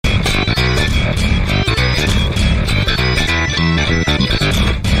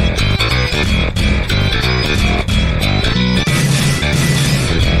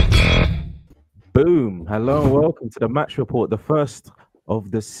Hello and welcome to the match report, the first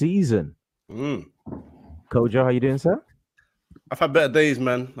of the season. Kojo, how you doing, sir? I've had better days,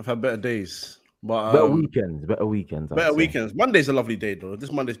 man. I've had better days. But Better weekends. Better weekends. Monday's a lovely day, though.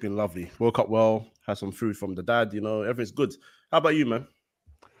 This Monday's been lovely. Woke up well, had some food from the dad, everything's good. How about you, man?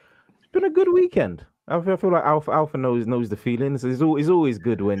 It's been a good weekend. I feel like Alpha knows the feelings. It's always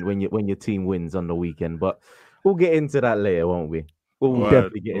good when your team wins on the weekend, but we'll get into that later, won't we? We'll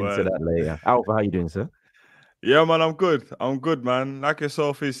definitely get into that later. Alpha, how you doing, sir? Yeah, man, I'm good, man. Like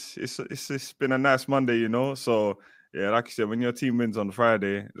yourself, it's been a nice Monday, So yeah, like you said, when your team wins on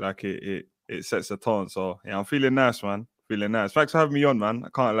Friday, like it sets the tone. So yeah, I'm feeling nice, man. Feeling nice. Thanks for having me on, man. I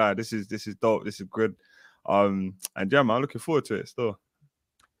can't lie. This is dope. This is good. And yeah, man, I'm looking forward to it still.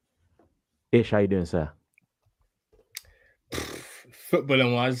 Ish, how you doing, sir?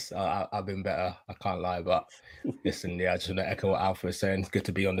 Footballing wise, I've been better. I can't lie, but listen, I just want to echo what Alpha is saying. It's good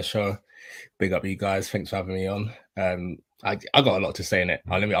to be on the show. Big up you guys. Thanks for having me on. I got a lot to say in it.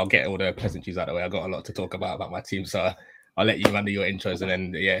 I'll get all the pleasantries out of the way. I got a lot to talk about my team, so I'll let you handle your intros and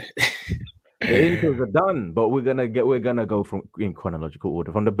then The intros are done, but we're gonna go in chronological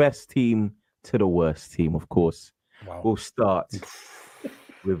order from the best team to the worst team, of course. Wow. We'll start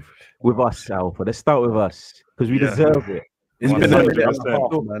with us, Alpha. Let's start with us because we deserve it. It's been a bit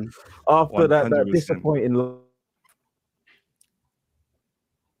of man. After that disappointing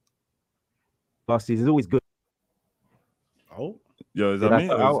last season, is always good. Oh, yo, is that me?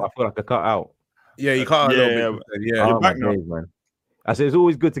 I feel like I cut out. Yeah, you cut out a little bit. Yeah, you're back now, man. I said it's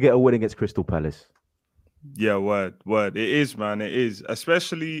always good to get a win against Crystal Palace. Yeah, word. It is, man. It is,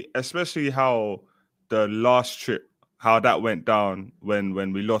 especially how the last trip, how that went down when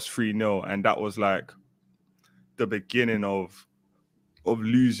we lost 3-0, and that was like the beginning of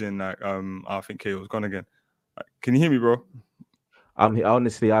losing. Like, I think he was gone again. Can you hear me, bro?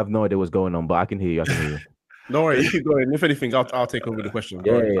 Honestly, I have no idea what's going on, but I can hear you. No worries, keep going. If anything, I'll take over the question.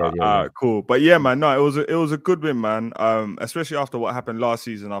 Yeah. Cool. But yeah, man, no, it was a good win, man. Especially after what happened last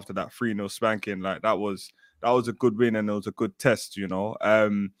season, after that 3-0 spanking, like that was a good win and it was a good test, I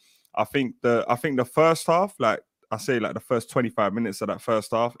think the first half, like I say, like the first 25 minutes of that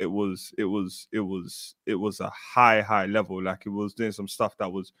first half, it was a high level. Like it was doing some stuff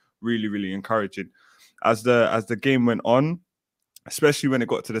that was really, really encouraging. As the game went on, especially when it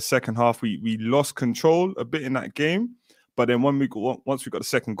got to the second half, we lost control a bit in that game. But then once we got the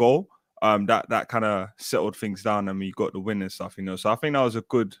second goal, that kind of settled things down and we got the win and stuff, So I think that was a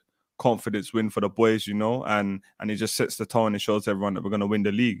good confidence win for the boys, and it just sets the tone and shows everyone that we're going to win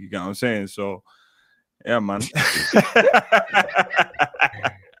the league. You get what I'm saying? So, yeah, man.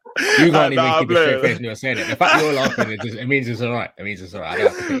 You can't even keep a straight face when you're saying it. The fact you're laughing, it means it's all right. It means it's all right. I don't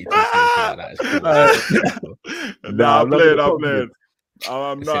have to take you too seriously like that. It's cool. I'm playing.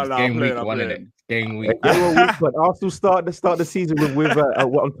 I'm not game playing. Week 1, innit? Game week. But Arsenal start the season with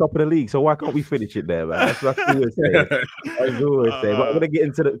on top of the league. So why can't we finish it there, man? That's what I always say. But I'm gonna get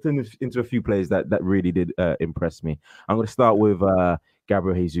into a few players that really did impress me. I'm gonna start with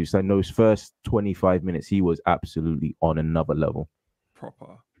Gabriel Jesus. I know his first 25 minutes, he was absolutely on another level.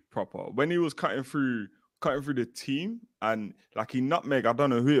 Proper. When he was cutting through the team and like he nutmeg, I don't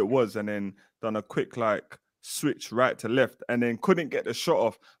know who it was, and then done a quick like switch right to left and then couldn't get the shot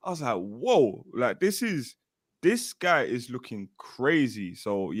off. I was like, whoa, like this guy is looking crazy.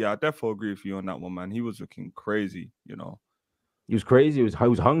 So yeah, I definitely agree with you on that one, man. He was looking crazy, He was crazy. He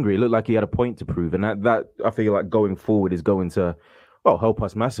was hungry. It looked like he had a point to prove, and that I feel like going forward is going to help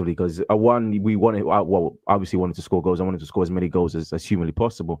us massively because we wanted, obviously wanted to score goals. I wanted to score as many goals as humanly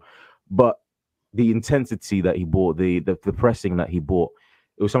possible, but the intensity that he brought, the pressing that he brought,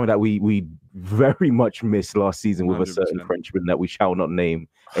 it was something that we very much missed last season with 100%. A certain Frenchman that we shall not name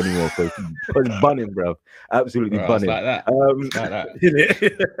anymore because bunning, bro, absolutely bunning. Like that.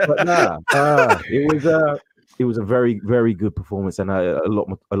 But it was a very, very good performance and a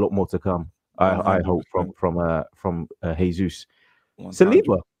lot more to come. I hope from Jesus.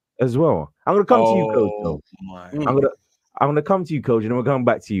 Saliba as well. I'm gonna come to you, Coach. I'm gonna come to you, Coach, and we're going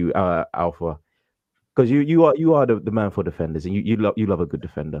back to you, Alpha, because you are the man for defenders, and you love a good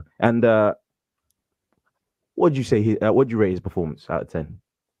defender. And what do you say? What do you rate his performance out of 10?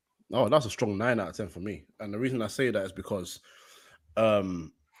 Oh, that's a strong 9 out of 10 for me. And the reason I say that is because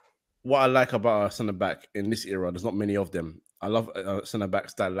what I like about a centre back in this era, there's not many of them. I love centre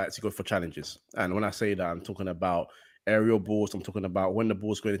backs that like to go for challenges. And when I say that, I'm talking about aerial balls. I'm talking about when the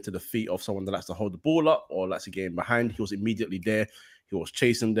ball's going into the feet of someone that likes to hold the ball up or likes to get in behind. He was immediately there. He was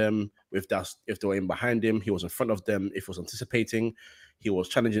chasing them. If they were in behind him, he was in front of them. If he was anticipating, he was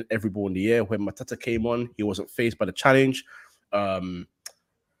challenging every ball in the air. When Matata came on, he wasn't faced by the challenge.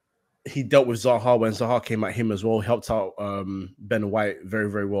 he dealt with Zaha when Zaha came at him as well. Helped out Ben White very,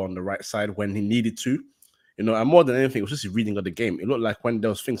 very well on the right side when he needed to. You know, and more than anything, it was just his reading of the game. It looked like when there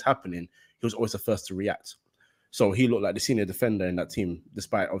was things happening, he was always the first to react. So he looked like the senior defender in that team,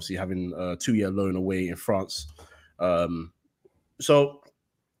 despite obviously having a 2-year loan away in France. So,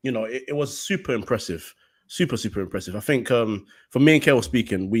 you know, it was super impressive. Super, super impressive. I think for me and Kale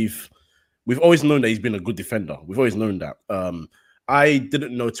speaking, we've always known that he's been a good defender. We've always known that. I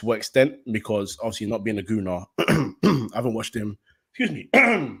didn't know to what extent because obviously not being a Gooner, I haven't watched him. Excuse me.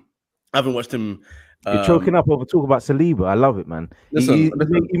 I haven't watched him. You're choking up over talk about Saliba. I love it, man. He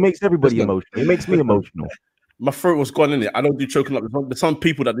makes everybody emotional. He makes me emotional. My throat was gone in it. I don't do choking up. There's some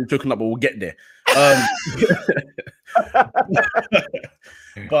people that do choking up, but we'll get there.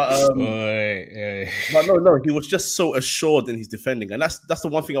 But no, he was just so assured in his defending, and that's the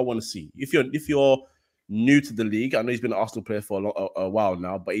one thing I want to see. If you're new to the league, I know he's been an Arsenal player for a while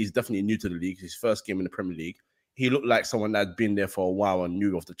now, but he's definitely new to the league. His first game in the Premier League, he looked like someone that had been there for a while and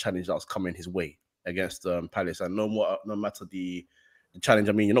knew of the challenge that was coming his way against Palace. And no matter the challenge,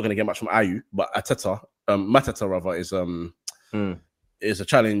 I mean, you're not going to get much from Ayew, but Mateta rather is a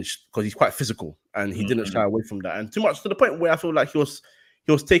challenge because he's quite physical and he didn't shy away from that. And too much to the point where I feel like he was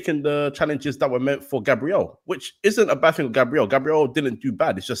taking the challenges that were meant for Gabriel, which isn't a bad thing with Gabriel. Gabriel didn't do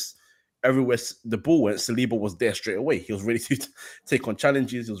bad. It's just everywhere the ball went, Saliba was there straight away. He was ready to take on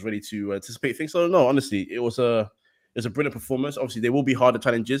challenges. He was ready to anticipate things. So no, honestly, it was a brilliant performance. Obviously, there will be harder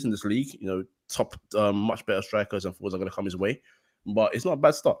challenges in this league. You know, top, much better strikers and forwards are going to come his way. But it's not a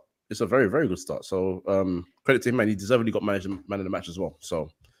bad start. It's a very, very good start. So credit to him, man. He deservedly got man of the match as well. So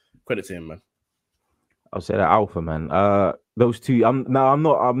credit to him, man. I'll say that Alpha, man. Those two.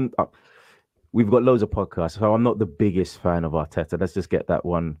 We've got loads of podcasts, so I'm not the biggest fan of Arteta. Let's just get that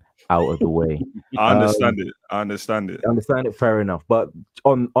one out of the way. I understand it. I understand it. Fair enough. But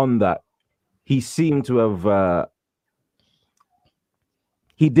on that, he seemed to have.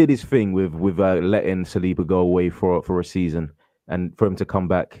 He did his thing with letting Saliba go away for a season, and for him to come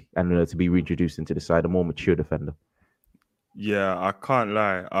back and to be reintroduced into the side, a more mature defender. Yeah, I can't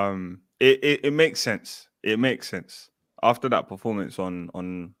lie. It makes sense. It makes sense. After that performance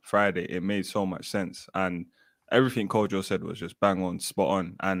on Friday, it made so much sense. And everything Kojo said was just bang on, spot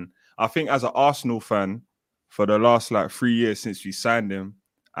on. And I think as an Arsenal fan, for the last 3 years since we signed him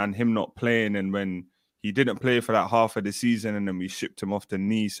and him not playing, and when he didn't play for that half of the season and then we shipped him off to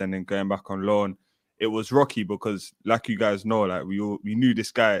Nice and then going back on loan, it was rocky because, like you guys know, we knew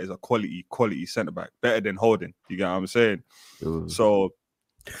this guy is a quality centre-back, better than Holding. You get what I'm saying? Ooh. So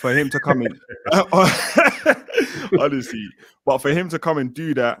for him to come in, honestly, but for him to come and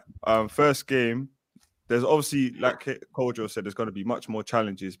do that first game, there's obviously, like Kojo said, there's going to be much more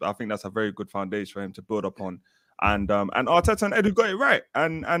challenges, but I think that's a very good foundation for him to build upon. And Arteta and Edu got it right,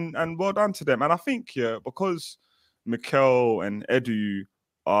 and well done to them. And I think because Mikel and Edu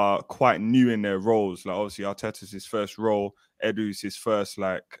are quite new in their roles, like obviously Arteta's his first role, Edu's his first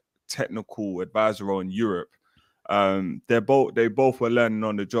technical advisor role in Europe. They both were learning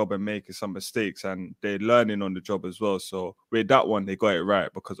on the job and making some mistakes, and they're learning on the job as well. So with that one, they got it right,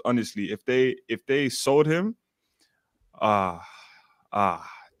 because honestly, if they sold him,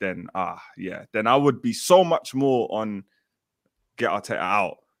 then I would be so much more on get Arteta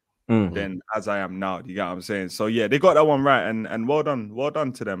out than as I am now. You get what I'm saying? So yeah, they got that one right, and well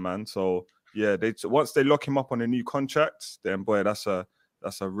done to them, man. So yeah, once they lock him up on a new contract, then boy, that's a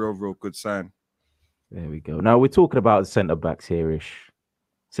real good sign. There we go. Now we're talking about centre backs here-ish.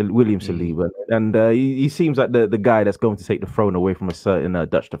 So William Saliba, and he seems like the guy that's going to take the throne away from a certain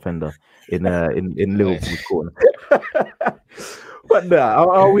Dutch defender in Liverpool's corner. But nah,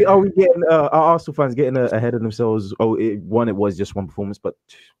 are we getting are Arsenal fans getting ahead of themselves? It was just one performance, but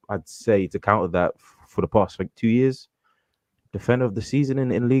I'd say to counter that, for the past 2 years, defender of the season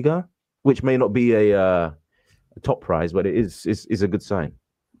in Liga, which may not be a top prize, but it is a good sign.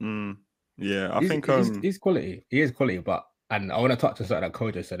 Yeah, I think he's quality. He is quality, but and I want to touch on something that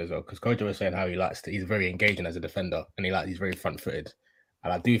Kojo said as well, because Kojo was saying how he's very engaging as a defender, and he's very front-footed.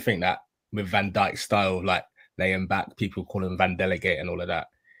 And I do think that with Van Dijk's style, laying back, people call him Van Delegate and all of that,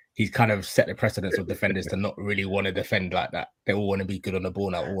 he's kind of set the precedence of defenders to not really want to defend like that. They all want to be good on the ball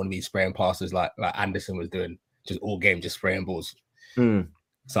now, all want to be spraying passes like Anderson was doing, just all game, just spraying balls. So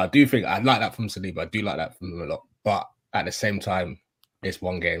I do think I like that from Saliba. I do like that from him a lot. But at the same time, it's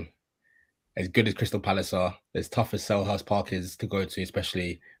one game. As good as Crystal Palace are, as tough as Selhurst Park is to go to,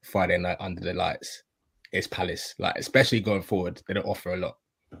 especially Friday night under the lights, it's Palace. Especially going forward, they don't offer a lot.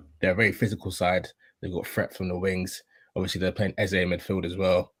 They're a very physical side. They've got threat from the wings. Obviously, they're playing Eze in midfield as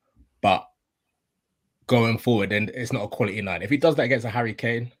well. But going forward, then it's not a quality night. If he does that against a Harry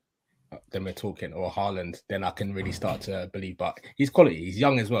Kane, then we're talking, or Haaland, then I can really start to believe. But he's quality. He's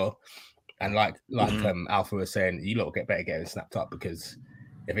young as well, and like Alpha was saying, you lot better get him snapped up, because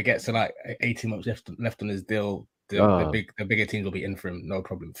if it gets to like 18 months left on his deal, the bigger teams will be in for him, no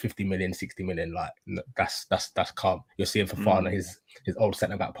problem. 50 million, 60 million, like that's calm. You're seeing Fofana, his old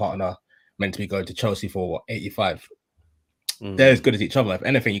centre back partner, meant to be going to Chelsea for what, 85. They're as good as each other. If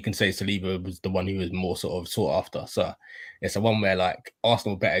anything, you can say Saliba was the one who was more sort of sought after. So it's a one where like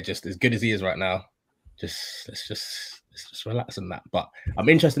Arsenal better, just as good as he is right now. Let's just relax on that. But I'm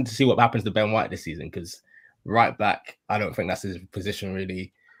interested to see what happens to Ben White this season, because right back, I don't think that's his position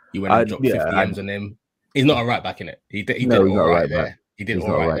really. You went and dropped 50 M's on him. He's not a right back in it. He did all right there. He did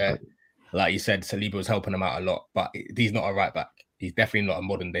all right there. Like you said, Saliba was helping him out a lot, but he's not a right back. He's definitely not a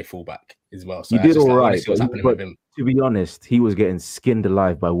modern day fullback as well. So he did all right. What's happening with him. To be honest, he was getting skinned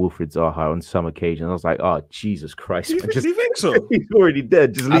alive by Wilfried Zaha on some occasions. I was like, oh, Jesus Christ. Do you think so? He's already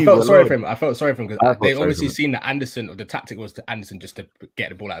dead. Just leave I felt sorry for him. I felt sorry for him because they obviously seen that Anderson, or the tactic was to Anderson just to get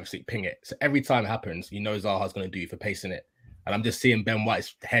the ball out of his seat, ping it. So every time it happens, you know Zaha's going to do you for pacing it. And I'm just seeing Ben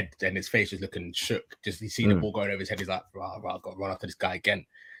White's head and his face just looking shook. Just he's seen the ball going over his head. He's like, I've got to run after this guy again.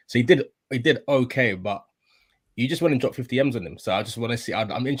 So he did okay, but you just went and dropped 50 M's on him. So I just want to see.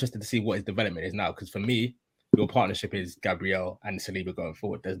 I'm interested to see what his development is now, because for me, your partnership is Gabriel and Saliba going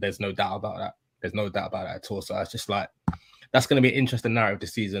forward. There's no doubt about that. There's no doubt about that at all. So it's just like, that's going to be an interesting narrative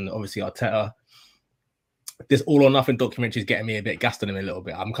this season. Obviously, Arteta, this all or nothing documentary is getting me a bit gassed on him a little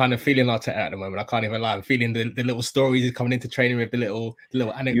bit. I'm kind of feeling Arteta at the moment. I can't even lie. I'm feeling the little stories he's coming into training with, the little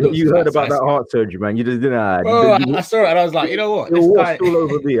anecdotes. You heard about that heart surgery, man. You just didn't. I saw it and I was like, you know what? This guy all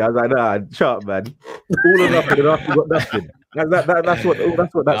over me. I was like, nah, sharp, man. All or nothing, and after you got nothing. That's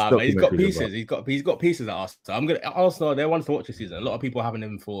what that's. He's got pieces. About. He's got pieces at Arsenal. Arsenal. They're ones to watch this season. A lot of people having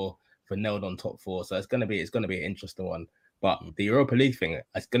him for nailed on top 4. So it's gonna be an interesting one. But the Europa League thing,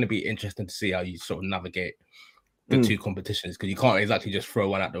 it's gonna be interesting to see how you sort of navigate the two competitions, because you can't exactly just throw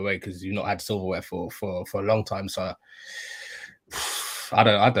one out the way, because you've not had silverware for a long time. So I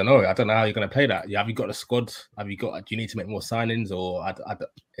don't know. I don't know how you're going to play that. Have you got a squad? Do you need to make more signings? Or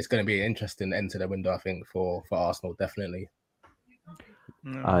it's going to be an interesting end to the window, I think, for Arsenal, definitely.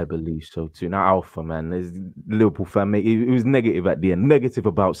 I believe so too. Now, Alpha, man, there's Liverpool fan, mate. It was negative at the end, negative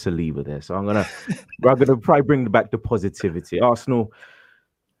about Saliba there. So I'm gonna probably bring back the positivity. Arsenal.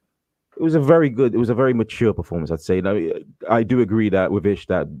 It was a very mature performance, I'd say. Now, I do agree that with Ish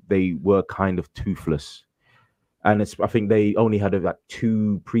that they were kind of toothless, and I think they only had like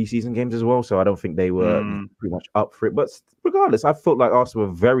 2 preseason games as well, so I don't think they were pretty much up for it. But regardless, I felt like Arsenal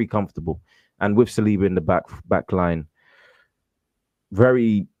were very comfortable, and with Saliba in the back line,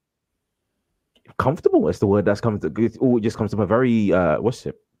 very comfortable. That's the word that's coming to. It just comes to my very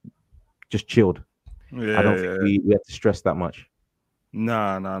just chilled. Yeah, I don't think we had to stress that much. No.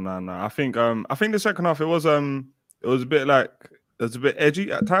 I think the second half it was a bit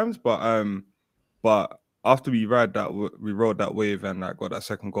edgy at times, but after we rode that wave and like got that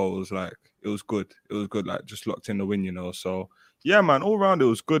second goal, it was good. It was good, like just locked in the win, you know. So yeah, man, all around it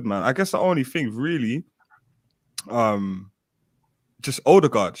was good, man. I guess the only thing really, just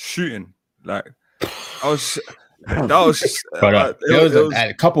Odegaard shooting, like that was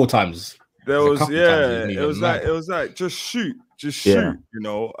a couple of times. It was like just shoot, you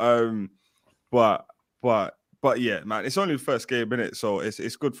know. But yeah, man, it's only the first game, innit? So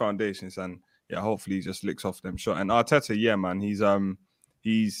it's good foundations, and yeah, hopefully he just licks off them shot. And Arteta, yeah, man, he's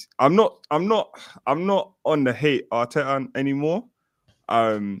I'm not on the hate Arteta anymore.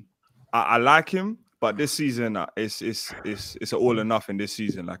 I like him, but this season it's an all or nothing this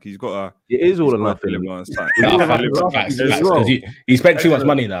season. Like he's got a it is all or nothing. He spent too much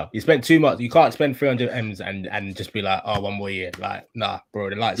money now. He spent too much. You can't spend 300 M's and just be like, oh, one more year. Like, nah, bro,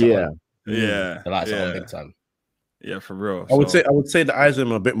 the lights are on. Yeah. The lights are on big time. Yeah, for real. I would say the eyes on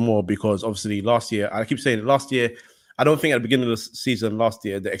him a bit more, because obviously last year, I keep saying last year, I don't think at the beginning of the season last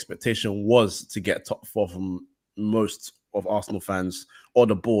year, the expectation was to get top 4 from most of Arsenal fans or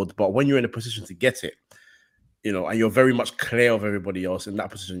the board. But when you're in a position to get it, you know, and you're very much clear of everybody else in that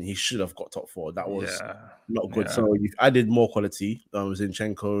position, he should have got top 4. That was not good. Yeah. So you've added more quality.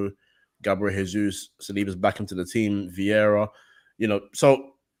 Zinchenko, Gabriel Jesus, Saliba's back into the team, Vieira, you know, so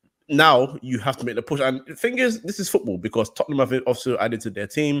now you have to make the push. And the thing is, this is football, because Tottenham have also added to their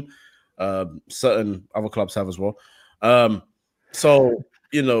team. Certain other clubs have as well. So,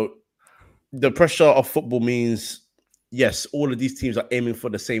 you know, the pressure of football means, yes, all of these teams are aiming for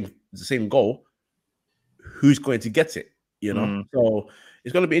the same goal. Who's going to get it? You know? So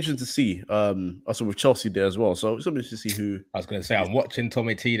it's going to be interesting to see. Also with Chelsea there as well. So it's going to be interesting to see who. I was going to say, I'm watching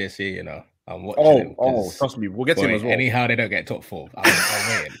Tommy T this year, you know. I'm watching him. Trust me, we'll get to him as well. Anyhow, they don't get top 4. I'm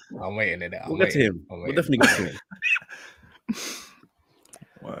waiting. I'm waiting in it. We'll get to him. We'll definitely get to him.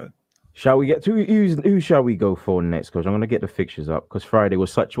 What? Shall we get to who shall we go for next, coach? I'm gonna get the fixtures up because Friday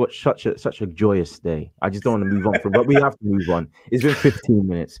was such a joyous day. I just don't want to move on from, but we have to move on. It's been 15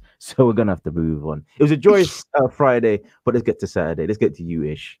 minutes, so we're gonna have to move on. It was a joyous Friday, but let's get to Saturday. Let's get to you,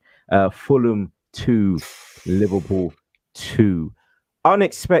 Ish. Fulham 2, Liverpool 2.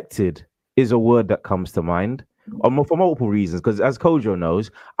 Unexpected is a word that comes to mind for multiple reasons, because as Kojo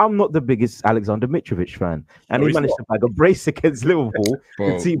knows, I'm not the biggest Alexander Mitrovic fan, and he managed to bag a brace against Liverpool.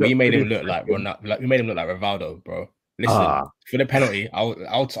 Bro, we made him look like we made him look like Rivaldo, bro. Listen, for the penalty,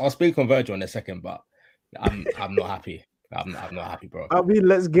 I'll speak on Virgil in a second, but I'm not happy. I'm not happy, bro. I mean,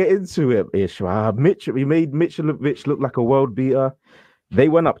 let's get into it, Ish. We made Mitrovic look like a world beater. They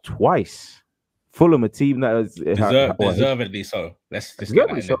went up twice. Fulham, a team that is deservedly so. Let's just get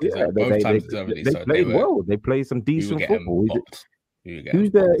that in there. Both times deservedly so. They played well. They played some decent football.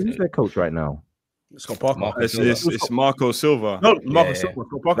 Who's their coach right now? Scott Parker. It's Marco Silva. No, Marco Silva.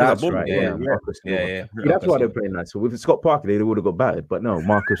 Scott Parker. That's right. Yeah. That's why they're playing that. So with Scott Parker, they would have got battered. But no,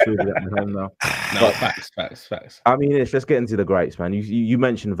 Marco Silva at the helm now. No, facts. I mean, let's get into the gripes, man. You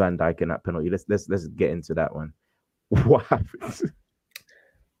mentioned Van Dijk in that penalty. Let's get into that one. What happened?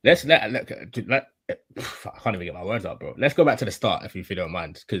 I can't even get my words out, bro. Let's go back to the start if you don't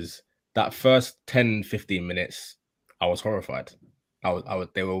mind, because that first 10-15 minutes, I was horrified.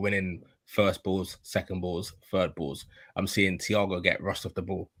 They were winning first balls, second balls, third balls. I'm seeing Thiago get rushed off the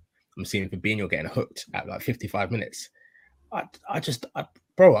ball. I'm seeing Fabinho getting hooked at like 55 minutes. I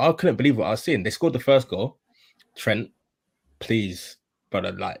couldn't believe what I was seeing. They scored the first goal. Trent, please,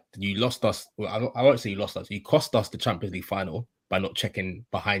 brother, like you lost us. Well, I won't say you lost us. You cost us the Champions League final by not checking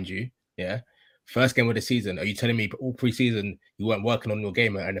behind you. Yeah. First game of the season. Are you telling me all pre-season you weren't working on your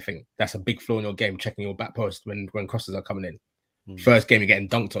game or anything? That's a big flaw in your game, checking your back post when crosses are coming in. First game, you're getting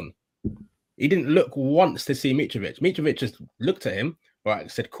dunked on. He didn't look once to see Mitrovic. Mitrovic just looked at him, right,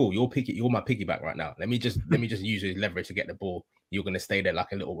 said, cool, you're my piggyback right now. Let me just use his leverage to get the ball. You're gonna stay there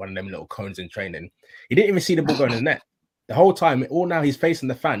like a little one of them little cones in training. He didn't even see the ball going in the net. The whole time, now he's facing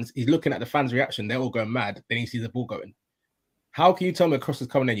the fans, he's looking at the fans' reaction, they're all going mad, then he sees the ball going. How can you tell me a cross is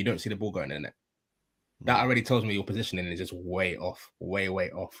coming in, you don't see the ball going in it? That already tells me your positioning is just way off, way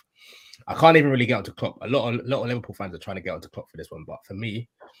off. I can't even really get onto Klopp. A lot of Liverpool fans are trying to get onto Klopp for this one, but for me,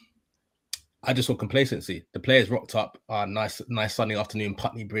 I just saw complacency. The players rocked up. Nice sunny afternoon,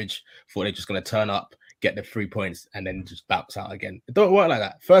 Putney Bridge. Thought they're just going to turn up, get the 3 points, and then just bounce out again. It don't work like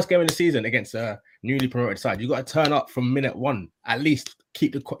that. First game of the season against a newly promoted side, you got to turn up from minute one. At least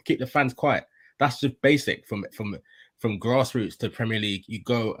keep the fans quiet. That's just basic from grassroots to Premier League. You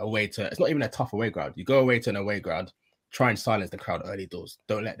go away to, it's not even a tough away ground. You go away to an away ground, try and silence the crowd early doors.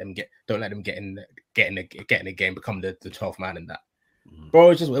 Don't let them get in the game, become the 12th man in that.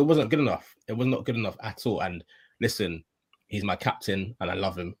 Bro, it wasn't good enough. It was not good enough at all. And listen, he's my captain and I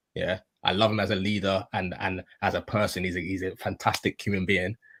love him. Yeah. I love him as a leader and as a person. He's a fantastic human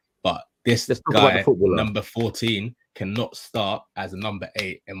being. But this guy, number 14, cannot start as a number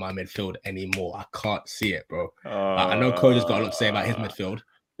 8 in my midfield anymore. I can't see it, bro. I know Cody's got a lot to say about his midfield,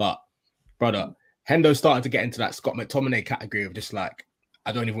 but brother, Hendo's starting to get into that Scott McTominay category of just like,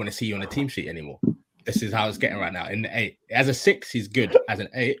 I don't even want to see you on the team sheet anymore. This is how it's getting right now. In the 8, as a 6, he's good. As an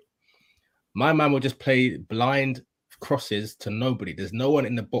 8, my man will just play blind crosses to nobody. There's no one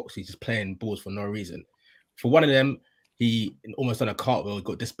in the box. He's just playing balls for no reason. For one of them, he almost done a cartwheel,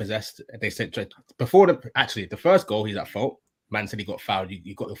 got dispossessed. They said before the first goal, he's at fault. Man said he got fouled.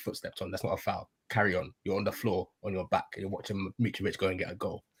 You got your foot stepped on. That's not a foul. Carry on. You're on the floor on your back. You're watching Mitrovic go and get a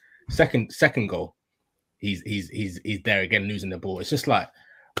goal. Second goal, he's there again losing the ball. It's just like,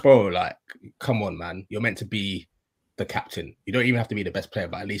 bro, like, come on, man. You're meant to be the captain. You don't even have to be the best player,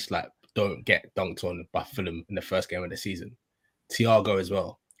 but at least like don't get dunked on by Fulham in the first game of the season. Thiago as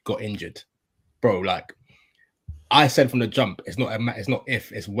well got injured, bro. Like I said from the jump, it's not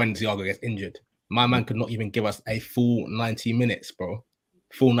if, it's when Thiago gets injured. My man could not even give us a full 90 minutes, bro.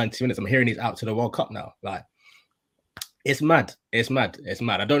 Full 90 minutes. I'm hearing he's out to the World Cup now. Like, it's mad. It's mad. I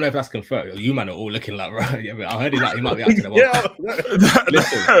don't know if that's confirmed. You man are all looking like, right? Yeah, I heard he might be out to the World Cup.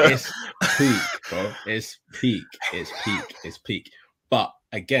 Listen, it's peak, bro. It's peak. But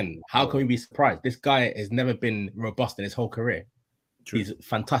again, how can we be surprised? This guy has never been robust in his whole career. True. He's a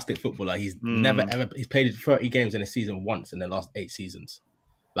fantastic footballer. He's never ever he's played 30 games in a season once in the last 8 seasons.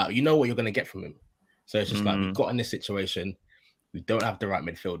 Like, you know what you're going to get from him. So it's just like, we got in this situation. We don't have the right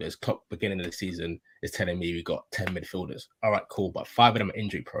midfielders. Klopp, beginning of the season, is telling me we got 10 midfielders. All right, cool. But 5 of them are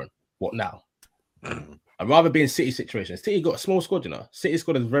injury prone. What now? I'd rather be in City situation. City got a small squad, you know. City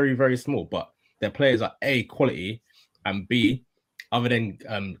squad is very, very small, but their players are A, quality, and B, other than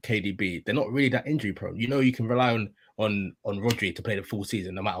KDB, they're not really that injury prone. You know, you can rely on Rodri to play the full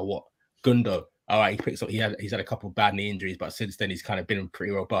season no matter what. Gundo, all right, he's had a couple of bad knee injuries, but since then he's kind of been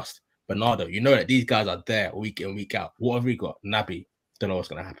pretty robust. Bernardo, you know that these guys are there week in, week out. What have we got? Naby, don't know what's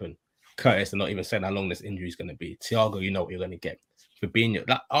going to happen. Curtis, they're not even saying how long this injury is going to be. Thiago, you know what you're going to get. Fabinho,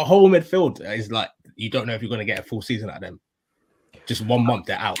 like our whole midfield is like, you don't know if you're going to get a full season out of them. Just 1 month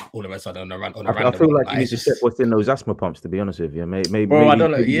they're out all of a sudden on a random. I feel like you need to check what's in those asthma pumps. To be honest with you, maybe. Bro, I don't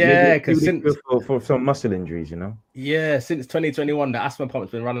know. Yeah, because for some muscle injuries, you know. Yeah, since 2021, the asthma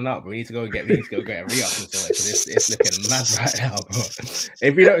pump's been running out. But we need to go get a re-up because it's looking mad right now, bro.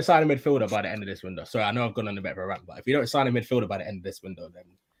 If we don't sign a midfielder by the end of this window, sorry, I know I've gone on a bit of a rant, but if we don't sign a midfielder by the end of this window, then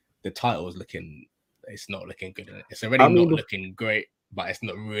the title is looking. It's not looking good. It's already not looking great. But it's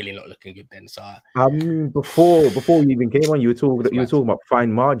not looking good then. So before you even came on, you were talking about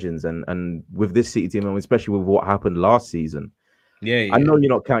fine margins and with this City team, and especially with what happened last season. Yeah. I know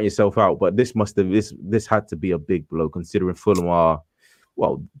you're not counting yourself out, but this had to be a big blow considering Fulham are,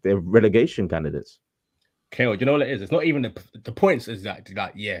 well, they're relegation candidates. KO, you know what it is? It's not even the points is that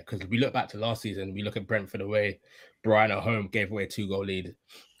yeah, because we look back to last season, we look at Brentford away, Brighton at home gave away a 2-goal lead.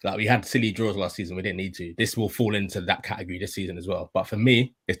 Like we had silly draws last season, we didn't need to. This will fall into that category this season as well. But for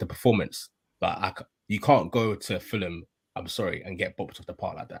me, it's the performance. Like you can't go to Fulham, I'm sorry, and get bopped off the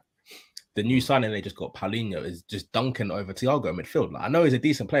park like that. The new signing they just got, Paulinho, is just dunking over Thiago in midfield. Like I know he's a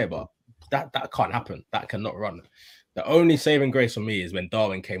decent player, but that can't happen. That cannot run. The only saving grace for me is when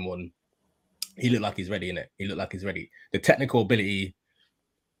Darwin came on. He looked like he's ready, innit? He looked like he's ready. The technical ability.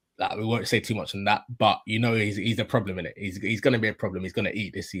 Like, we won't say too much on that, but you know he's a problem in it. He's going to be a problem. He's going to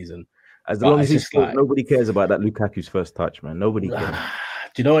eat this season. As long as he's like, nobody cares about that Lukaku's first touch, man. Nobody cares.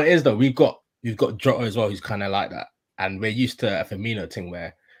 Do you know what it is though? We've got Jota as well, who's kind of like that, and we're used to a Firmino thing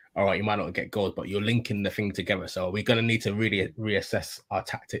where, all right, you might not get goals, but you're linking the thing together. So we're going to need to really reassess our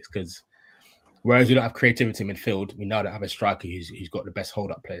tactics because whereas we don't have creativity in midfield, we now don't have a striker who's got the best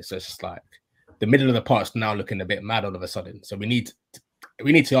hold-up players. So it's just like the middle of the park's now looking a bit mad all of a sudden. So we need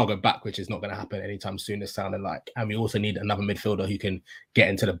Thiago back, which is not going to happen anytime soon, it's sounding like. And we also need another midfielder who can get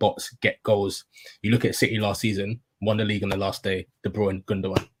into the box, get goals. You look at City last season, won the league on the last day, De Bruyne,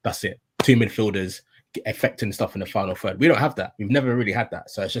 Gundogan. That's it. 2 midfielders affecting stuff in the final third. We don't have that. We've never really had that.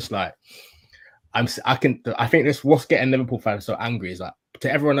 So it's just like, I think this what's getting Liverpool fans so angry is like,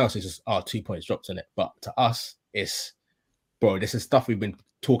 to everyone else, it's just, 2 points dropped in it. But to us, it's, bro, this is stuff we've been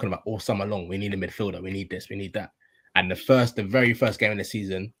talking about all summer long. We need a midfielder. We need this. We need that. And the very first game of the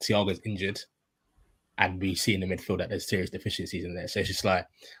season, Thiago's injured, and we see in the midfield that there's serious deficiencies in there. So it's just like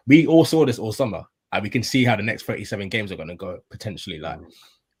we all saw this all summer, and we can see how the next 37 games are going to go potentially. Like,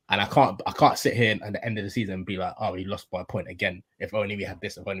 and I can't sit here at the end of the season and be like, oh, we lost by a point again. If only we had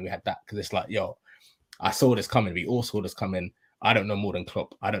this, if only we had that, because it's like, yo, I saw this coming. We all saw this coming. I don't know more than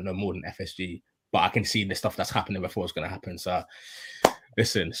Klopp. I don't know more than FSG, but I can see the stuff that's happening before it's going to happen. So.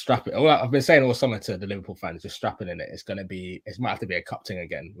 Listen, strap it. Well, I've been saying all summer to the Liverpool fans, just strapping in it. It might have to be a cup thing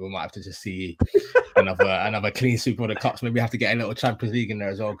again. We might have to just see another clean sweep of the cups. Maybe have to get a little Champions League in there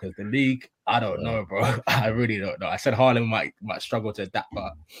as well, because the league, I don't know, bro. I really don't know. I said Haaland might struggle to adapt,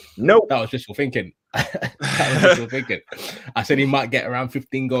 but nope. That was wishful thinking. I said he might get around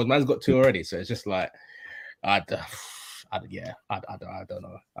 15 goals. Man's got 2 already, so it's just like, I don't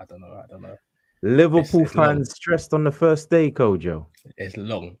know. Liverpool fans long. Stressed on the first day, Kojo. It's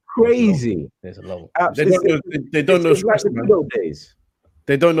long. Crazy. It's long. They don't know stress, man.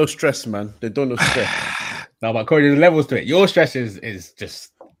 They don't know stress, man. They don't know stress. No, but Kojo, there's levels to it. Your stress is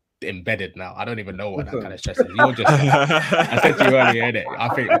just embedded now. I don't even know what that kind of stress is. You're just. I said to you earlier,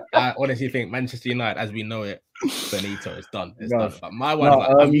 innit? I honestly think Manchester United, as we know it, Benito is done. It's done. But my one,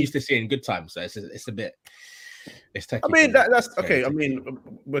 I'm used to seeing good times, so it's a bit. I mean, that's okay. I mean,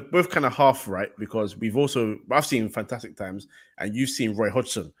 we're both kind of half right because I've seen fantastic times and you've seen Roy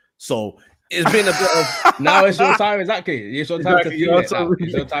Hodgson. So it's been a bit of. Now it's your time, exactly. It's your time to feel it. It's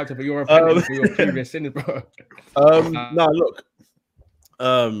your time to for your opinion, for your previous sins, bro. No, look.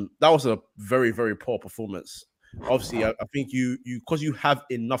 That was a very, very poor performance. Obviously, I think you because you have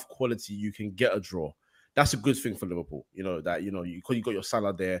enough quality, you can get a draw. That's a good thing for Liverpool. You know that because you got your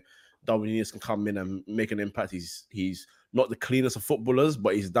Salah there. Darwin Núñez can come in and make an impact. He's not the cleanest of footballers,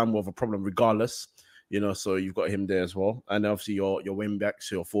 but he's done with a problem regardless. So you've got him there as well. And obviously your wing backs,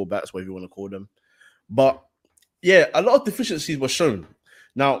 your full backs, whatever you want to call them. But yeah, a lot of deficiencies were shown.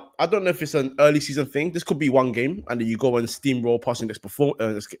 Now, I don't know if it's an early season thing. This could be one game, and then you go and steamroll past the next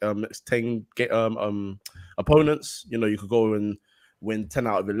 10 opponents. You could go and win 10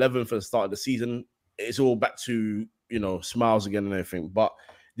 out of 11 for the start of the season. it's all back to, you know, smiles again and everything. But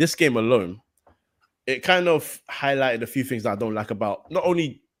this game alone, it kind of highlighted a few things that I don't like about not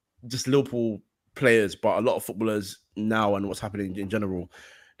only just Liverpool players, but a lot of footballers now and what's happening in general.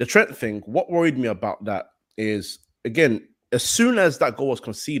 The Trent thing, what worried me about that is, again, as soon as that goal was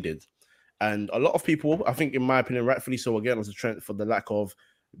conceded, and a lot of people, I think in my opinion, rightfully so, again, was a Trent for the lack of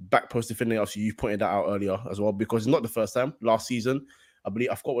back post defending. Obviously, you pointed that out earlier as well, because it's not the first time. Last season, I believe,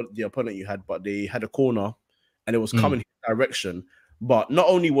 I forgot what the opponent you had, but they had a corner and it was coming his direction. But not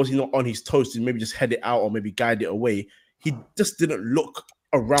only was he not on his toes to maybe just head it out or maybe guide it away, he just didn't look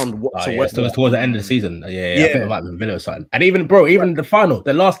around whatsoever. So it was towards the end of the season. Yeah. I think it might be Villa or something. And even the final,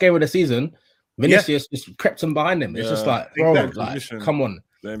 the last game of the season, Vinicius just crept in behind him. It's just like, bro, like, come on.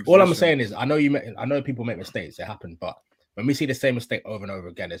 All I'm saying is, I know people make mistakes, it happened, but when we see the same mistake over and over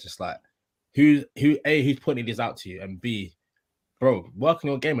again, it's just like, who's pointing this out to you, and B, bro, work on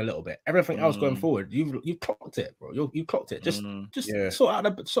your game a little bit. Everything else going forward, you've clocked it, bro. You clocked it. Just sort out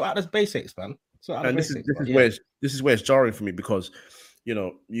the basics, man. And this is where it's jarring for me, because, you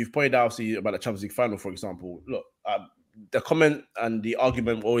know, you've pointed out obviously about the Champions League final, for example. Look, the comment and the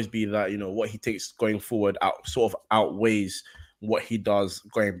argument will always be that, you know, what he takes going forward sort of outweighs what he does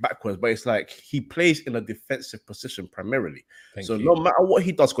going backwards, but it's like he plays in a defensive position primarily. No matter what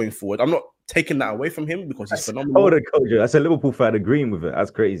he does going forward, I'm not taking that away from him because he's phenomenal. That's a Liverpool fan agreeing with it. That's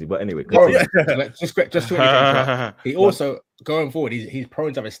crazy. But anyway, he also going forward, he's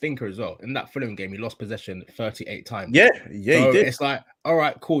prone to have a stinker as well. In that Fulham game, he lost possession 38 times. Yeah, he did. It's like, all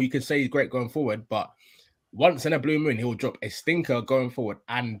right, cool. You can say he's great going forward, but once in a blue moon, he'll drop a stinker going forward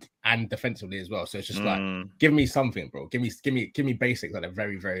and defensively as well. So it's just like, give me something, bro. Give me basics at the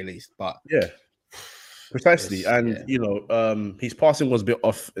very, very least. But yeah, precisely. And you know, his passing was a bit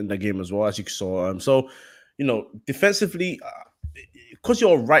off in the game as well, as you saw. So, you know, defensively, because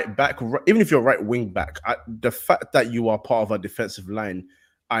you're right back, even if you're right wing back, the fact that you are part of a defensive line,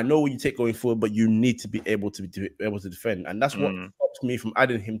 I know what you take going forward, but you need to be able to defend, and that's what stops me from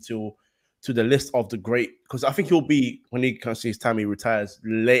adding him to the list of the great, because I think he'll be, when he can see his time he retires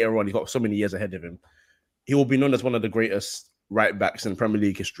later on, he's got so many years ahead of him, he will be known as one of the greatest right backs in Premier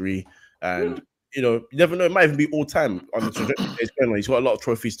League history. And you know, you never know, it might even be all time on the trajectory. He's got a lot of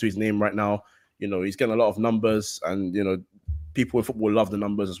trophies to his name right now. You know, he's getting a lot of numbers, and you know, people in football love the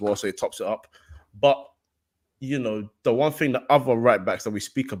numbers as well, so he tops it up. But you know, the one thing that other right backs that we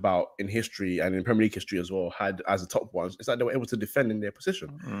speak about in history and in Premier League history as well had as the top ones is that they were able to defend in their position.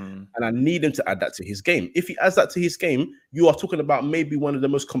 And I need him to add that to his game. If he adds that to his game, you are talking about maybe one of the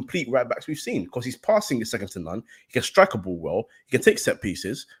most complete right backs we've seen, because his passing is second to none. He can strike a ball well. He can take set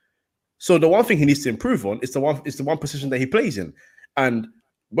pieces. So the one thing he needs to improve on is the one position that he plays in. And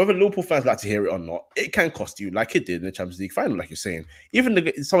whether Liverpool fans like to hear it or not, it can cost you, like it did in the Champions League final, like you're saying.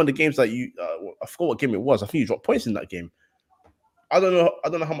 Even some of the games that you, I forgot what game it was. I think you dropped points in that game. I don't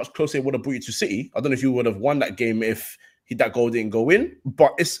know how much closer it would have brought you to City. I don't know if you would have won that game if that goal didn't go in.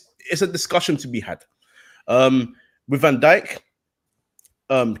 But it's a discussion to be had. With Van Dijk,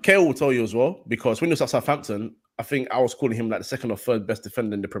 Kale will tell you as well, because when he was at Southampton, I think I was calling him like the second or third best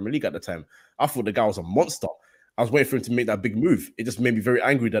defender in the Premier League at the time. I thought the guy was a monster. I was waiting for him to make that big move. It just made me very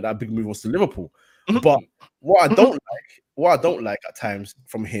angry that big move was to Liverpool. But what I don't like at times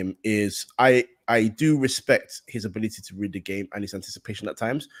from him is I do respect his ability to read the game and his anticipation at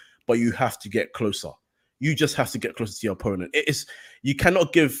times, but you have to get closer. You just have to get closer to your opponent. You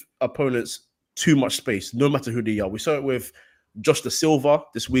cannot give opponents too much space, no matter who they are. We saw it with Josh Da Silva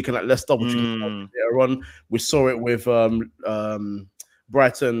this weekend at Leicester, which later on. We saw it with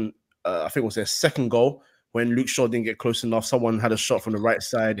Brighton. I think it was their second goal. When Luke Shaw didn't get close enough, someone had a shot from the right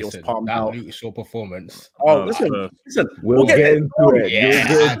side. It was palmed out. Luke Shaw performance. Listen. We'll get into it.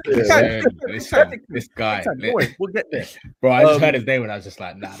 Yeah, this guy. We'll get there. Bro, I just heard his name and I was just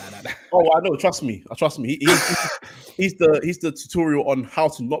like, nah. Oh, I know. Trust me. He's the tutorial on how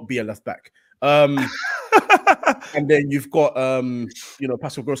to not be a left back. And then you've got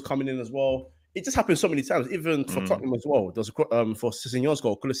Pascal Gross coming in as well. It just happens so many times, even for Tottenham as well. There's for Sessegnon's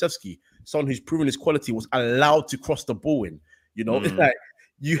goal, Kulusevski, someone who's proven his quality, was allowed to cross the ball in. You know, it's like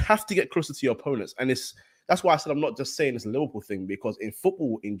you have to get closer to your opponents, and that's why I said I'm not just saying it's a Liverpool thing, because in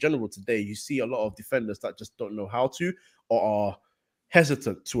football in general today, you see a lot of defenders that just don't know how to, or are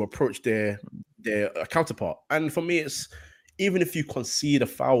hesitant to approach their counterpart. And for me, it's even if you concede a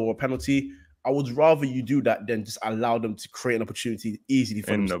foul or a penalty, I would rather you do that than just allow them to create an opportunity easily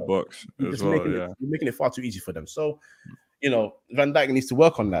for themselves. In the box as well, you're making it far too easy for them. So, you know, Van Dijk needs to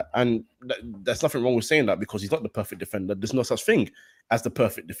work on that. And there's nothing wrong with saying that, because he's not the perfect defender. There's no such thing as the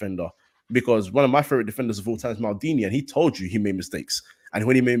perfect defender, because one of my favorite defenders of all time is Maldini, and he told you he made mistakes. And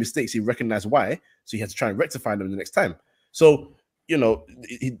when he made mistakes, he recognized why. So he had to try and rectify them the next time. So,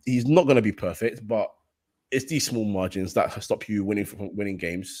 he's not going to be perfect, but it's these small margins that stop you winning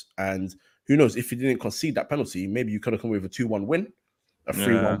games. And who knows, if you didn't concede that penalty, maybe you could have come with a 2-1 win, a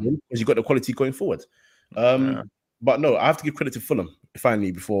 3-1 win, because you got the quality going forward. But no, I have to give credit to Fulham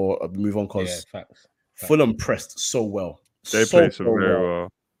finally before we move on, because Fulham pressed so well. They played so very well.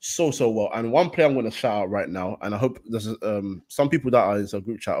 So well. And one player I'm going to shout out right now, and I hope there's some people that are in a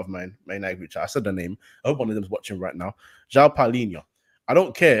group chat of mine, Man United group chat. I said the name. I hope one of them's watching right now. João Paulinho. I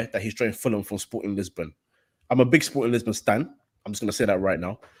don't care that he's joined Fulham from Sporting Lisbon. I'm a big Sporting Lisbon stan. I'm just going to say that right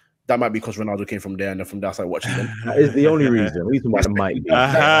now. That might be because Ronaldo came from there, and then from there I started watching them. That is the only reason. Reason why it might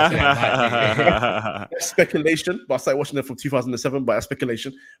be. Speculation, but I started watching them from 2007, but that's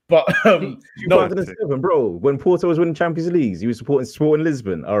speculation. But 2007, bro, when Porto was winning Champions Leagues, you were supporting Sporting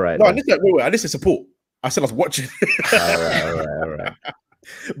Lisbon. All right. No, I didn't say support. I said I was watching. All right.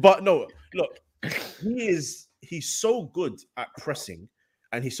 But no, look, he's so good at pressing.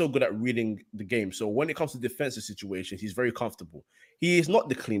 And he's so good at reading the game. So when it comes to defensive situations, he's very comfortable. He is not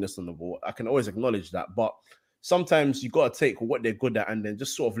the cleanest on the ball. I can always acknowledge that. But sometimes you got to take what they're good at and then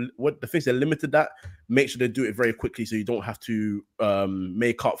just sort of what the things they're limited at, make sure they do it very quickly so you don't have to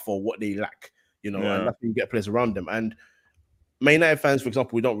make up for what they lack, and that's when you get players around them. And Man United fans, for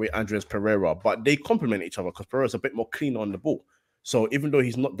example, we don't rate Andreas Pereira, but they complement each other because Pereira's a bit more clean on the ball. So even though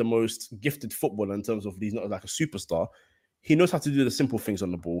he's not the most gifted footballer in terms of he's not like a superstar, he knows how to do the simple things on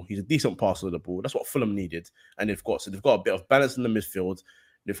the ball. He's a decent passer of the ball. That's what Fulham needed. And they've got a bit of balance in the midfield.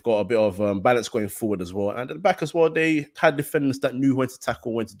 They've got a bit of balance going forward as well. And at the back as well, they had defenders that knew when to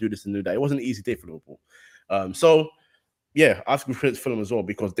tackle, when to do this and do that. It wasn't an easy day for Liverpool. I have to give credit to Fulham as well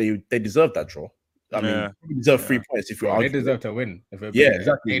because they deserve that draw. I mean, they deserve 3 points if you're They deserve to win.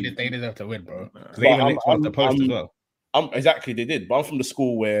 Exactly. They deserve to win, bro. They even linked off the post as well. Exactly, they did. But I'm from the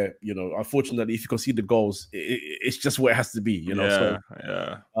school where, unfortunately, if you concede the goals, it's just where it has to be,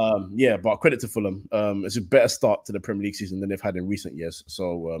 But credit to Fulham. It's a better start to the Premier League season than they've had in recent years.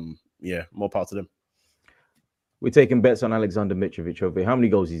 So, more power to them. We're taking bets on Alexander Mitrovic over here. How many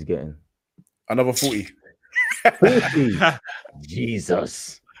goals he's getting? Another 40. 40?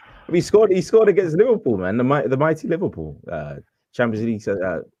 Jesus. He scored against Liverpool, man. The mighty Liverpool. Champions League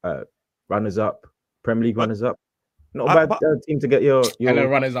runners-up, Premier League runners-up. Not a bad team to get your and then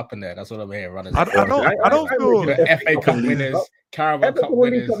runners up in there. That's what I'm hearing. Runners. I don't feel FA Cup winners, Carabao Cup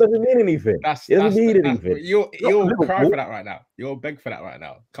winners. Doesn't mean anything. It doesn't mean anything. You'll cry for that right now. You'll beg for that right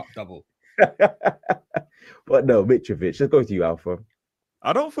now. Cup double. But no, Mitrovic. Let's go to you, Alpha.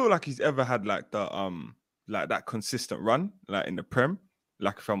 I don't feel like he's ever had like that consistent run like in the Prem.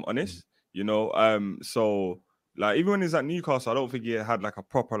 Like if I'm honest, so. Like even when he's at Newcastle, I don't think he had like a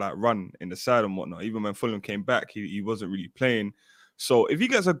proper like run in the side and whatnot. Even when Fulham came back, he wasn't really playing. So if he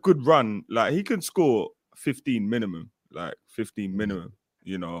gets a good run, like he can score 15 minimum, I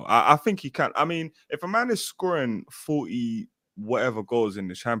think he can. I mean, if a man is scoring 40 whatever goals in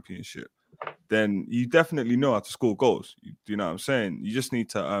the Championship, then you definitely know how to score goals. Do you know what I'm saying? You just need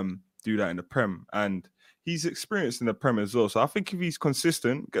to do that in the Prem, and he's experienced in the Prem as well. So I think if he's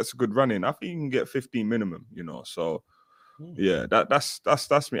consistent, gets a good run in, I think he can get 15 minimum, So yeah,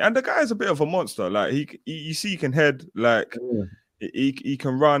 that's me. And the guy is a bit of a monster. Like you see, he can head, like he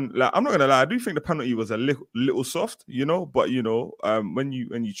can run. Like I'm not gonna lie, I do think the penalty was a little soft, But when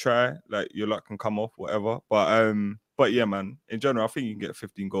you try, like your luck can come off, whatever. But yeah, man. In general, I think you can get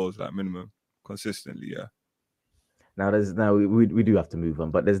 15 goals like minimum consistently. Yeah. Now we do have to move on,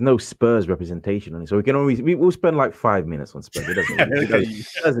 but there's no Spurs representation on it, so we'll spend like 5 minutes on Spurs. It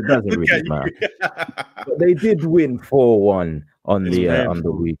doesn't really matter. But they did win 4-1 on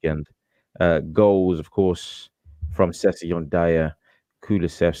the weekend. Goals, of course, from Sessegnon Dyer,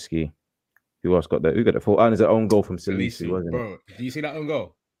 Kulusevski. Who else got that? Who got it? And there's an own goal from Salisu, wasn't it? Bro, do you see that own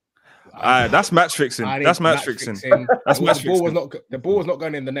goal? That's match fixing. That's match fixing. That's match fixing. The ball was not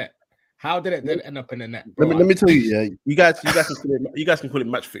going in the net. How did it then end up in the net? Let me tell you, you guys can call it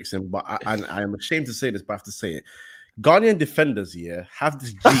match fixing, but I am ashamed to say this, but I have to say it. Ghanaian defenders have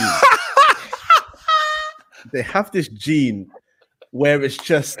this gene. They have this gene where it's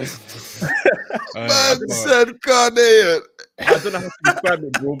just man said Ghanaian. I don't know how to describe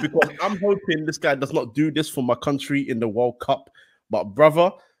it, bro, because I'm hoping this guy does not do this for my country in the World Cup. But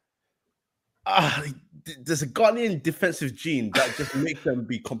brother, there's a Ghanaian defensive gene that just makes them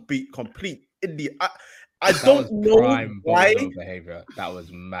be complete idiot. I don't know why behavior. That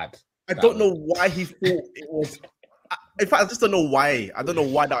was mad. I don't know why he thought it was. In fact, I just don't know why. I don't know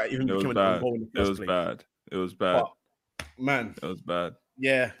why that even became a goal in the first place. It was bad. But, man, it was bad.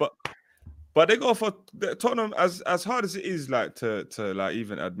 Yeah, but But they go off Tottenham as hard as it is, like to like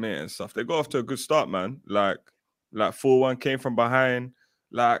even admit and stuff. They got off to a good start, man. Like 4-1 came from behind.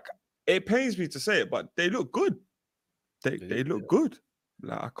 Like it pains me to say it, but they look good. They look good.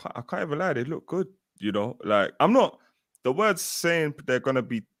 Like I can't even lie, they look good. You know, like I'm not the words saying they're gonna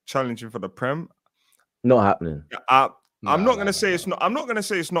be challenging for the Prem. Not happening. I'm not gonna say it's not. I'm not gonna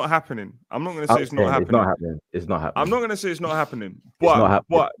say it's not happening. I'm not gonna say it's not happening. It's not happening. It's not happening. I'm not gonna say it's not happening. It's not happening.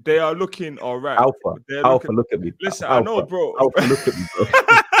 But they are looking all right. Alpha, look at me. Listen, Alpha, I know, bro. Alpha, look at me, bro.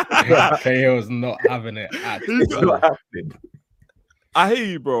 KO's not having it. It's not happening. I hear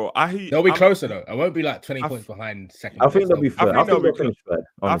you, bro. They'll be closer though. I won't be like 20 points behind second. I think they'll be third. I think they'll finish third.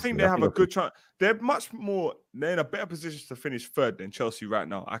 I think they have a good chance. They're in a better position to finish third than Chelsea right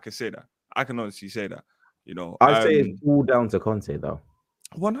now. I can say that. I can honestly say that. You know, I say it's all down to Conte though.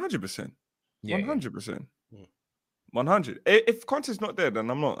 100%. 100%. 100. If Conte's not there, then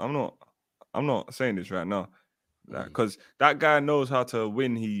I'm not saying this right now. Because that guy knows how to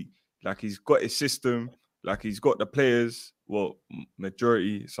win. He's got his system. Like he's got the players. Well,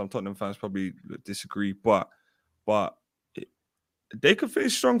 majority. Some Tottenham fans probably disagree, but they could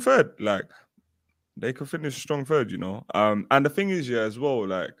finish strong third. Like they could finish strong third. You know. And the thing is, as well,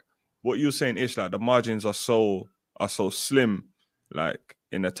 like what you're saying is like the margins are so slim. Like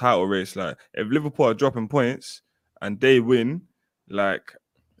in the title race, like if Liverpool are dropping points and they win, like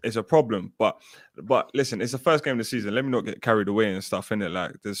it's a problem. But listen, it's the first game of the season. Let me not get carried away and stuff, innit?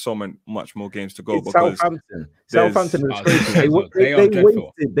 Like there's so much more games to go. It's Southampton is crazy.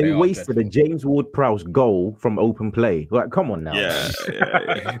 They wasted a James Ward-Prowse goal from open play. Like, come on now. Yeah.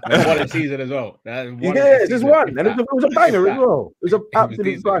 What a season as well. Just one, and it was a banger as well. It was an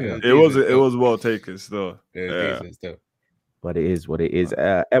absolute banger. It was well taken still. But it is what it is.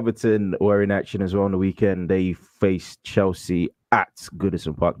 Everton were in action as well on the weekend. They faced Chelsea at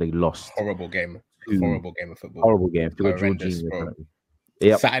Goodison Park. They lost. Horrible game of football. Horrible game.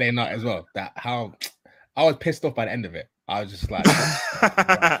 Yep. Saturday night as well. I was pissed off by the end of it. I was just like,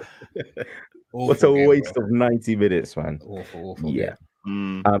 what a waste of 90 minutes, man. Awful. Yeah.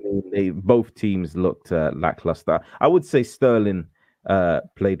 I mean, both teams looked lackluster. I would say Sterling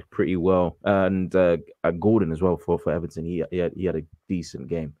played pretty well, and Gordon as well for Everton. He had a decent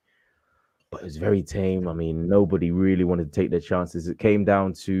game, but it was very tame. I mean, nobody really wanted to take their chances. It came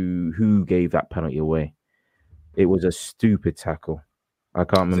down to who gave that penalty away. It was a stupid tackle. I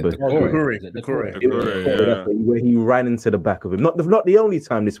can't remember. Where he ran into the back of him. Not the only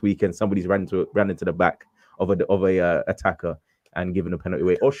time this weekend somebody's ran into the back of a attacker and given a penalty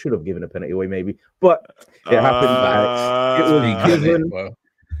away, or should have given a penalty away, maybe. But it happened.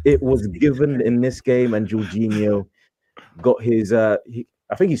 It was given in this game, and Jorginho got his. I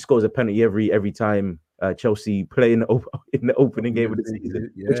think he scores a penalty every time Chelsea play in the opening game of the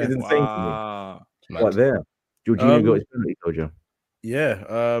season, which is insane to me. But there, Jorginho got his penalty, Jojo. Yeah.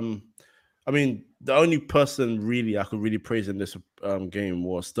 I mean, the only person really I could really praise in this game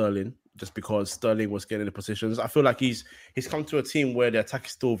was Sterling. Just because Sterling was getting the positions. I feel like he's come to a team where the attack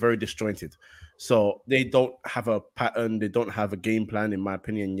is still very disjointed. So they don't have a pattern. They don't have a game plan, in my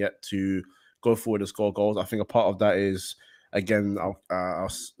opinion, yet to go forward and score goals. I think a part of that is, again,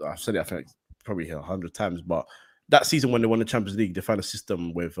 I've said it, I think probably 100 times, but that season when they won the Champions League, they found a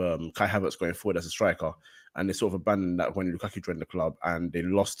system with Kai Havertz going forward as a striker. And they sort of abandoned that when Lukaku joined the club, and they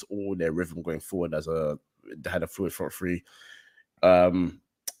lost all their rhythm going forward they had a fluid front three.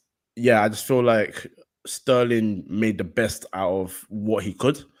 Yeah, I just feel like Sterling made the best out of what he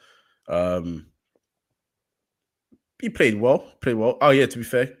could. He played well. Oh, yeah, to be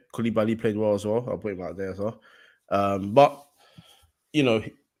fair, Koulibaly played well as well. I'll put him out there as well. But, you know,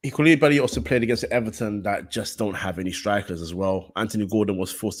 Koulibaly also played against Everton that just don't have any strikers as well. Anthony Gordon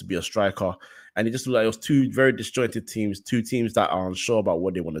was forced to be a striker. And it just looked like it was two very disjointed teams, two teams that are unsure about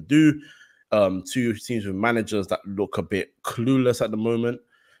what they want to do, two teams with managers that look a bit clueless at the moment.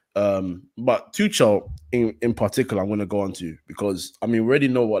 But Tuchel in particular, I'm going to go on to, because I mean, we already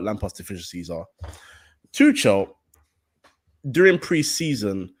know what Lampard's deficiencies are. Tuchel, during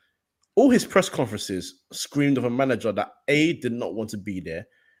pre-season, all his press conferences screamed of a manager that A, did not want to be there,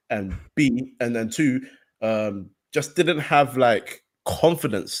 and B, and then two, just didn't have like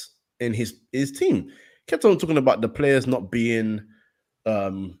confidence in his team. Kept on talking about the players not being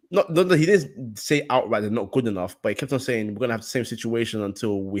he didn't say outright they're not good enough, but he kept on saying we're gonna have the same situation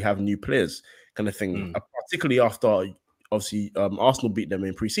until we have new players, kind of thing. Particularly after obviously Arsenal beat them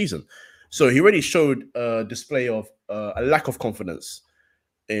in pre-season, so he already showed a display of a lack of confidence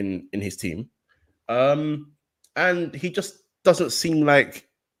in his team, and he just doesn't seem like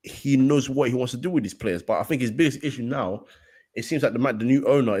he knows what he wants to do with these players. But I think his biggest issue now it seems like the new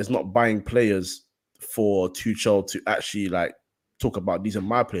owner is not buying players for Tuchel to actually like talk about these are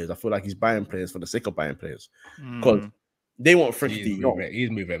my players. I feel like he's buying players for the sake of buying players because they want Frankie De Jong. He's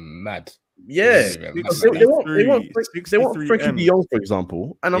moving mad. Yeah, because they want Frankie De Jong, for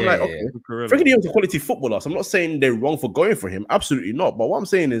example. And I'm like, okay, Frankie De Jong's a quality footballer. So I'm not saying they're wrong for going for him. Absolutely not. But what I'm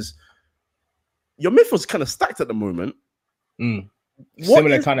saying is your midfield's kind of stacked at the moment.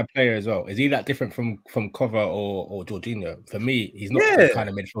 Similar kind of player as well. Is he that different from Cover or Jorginho? For me, he's not the kind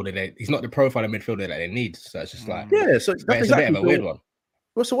of midfielder. He's not the profile of midfielder that they need. So it's just like so that's it's exactly a bit of a weird one.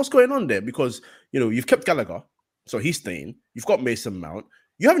 So what's going on there? Because you've kept Gallagher, so he's staying. You've got Mason Mount.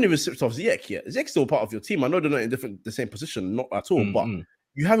 You haven't even switched off Ziyech yet. Ziyech's still part of your team. I know they're not in the same position, not at all, but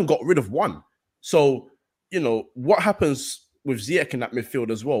you haven't got rid of one. So what happens with Ziyech in that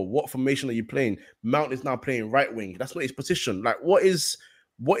midfield as well? What formation are you playing? Mount is now playing right wing. That's not his position. Like, what is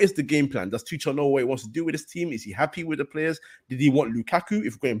the game plan? Does Tuchel know what he wants to do with his team? Is he happy with the players? Did he want Lukaku?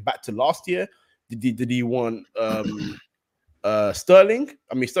 If going back to last year, did he want Sterling?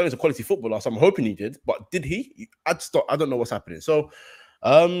 I mean, Sterling's a quality footballer, so I'm hoping he did. But did he? I don't know what's happening. So,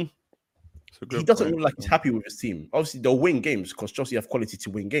 he doesn't look like he's happy with his team. Obviously, they'll win games because Chelsea have quality to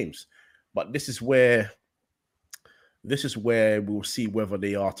win games. But this is where we'll see whether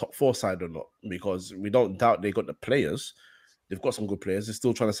they are top 4 side or not, because we don't doubt they got the players. They've got some good players. They're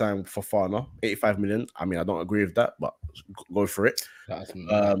still trying to sign Fofana, 85 million. I mean, I don't agree with that, but go for it.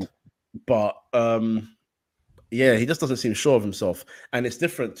 Yeah, he just doesn't seem sure of himself. And it's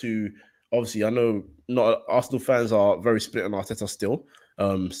different to, obviously, I know not Arsenal fans are very split on Arteta still.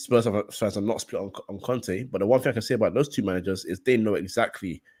 Spurs fans are not split on Conte. But the one thing I can say about those two managers is they know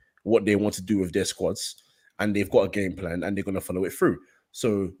exactly what they want to do with their squads. And they've got a game plan and they're going to follow it through.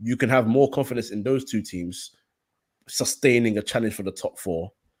 So you can have more confidence in those two teams sustaining a challenge for the top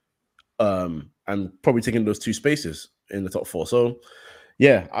 4 and probably taking those 2 spaces in the top 4. So,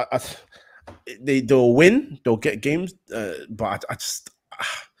 yeah, they'll win, they'll get games, but I just...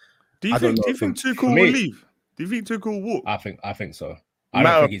 Do you think Tuchel will leave? Do you think Tuchel will walk? I think so. I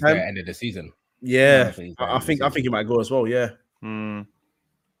don't think he's there at the end of the season. Yeah, I think he might go as well, yeah.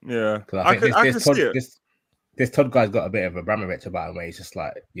 Yeah. I can see it. This Todd guy's got a bit of Abramovich about him where he's just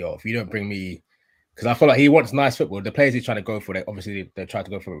like, yo, if you don't bring me, because I feel like he wants nice football. The players he's trying to go for, they tried to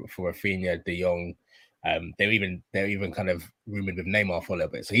go for Rafinha, De Jong. They're even kind of rumored with Neymar for a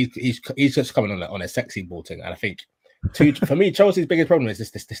little bit. So he's just coming on a sexy ball thing. And I think for me, Chelsea's biggest problem is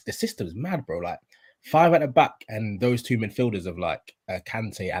the system's mad, bro. Like 5 at the back and those 2 midfielders of like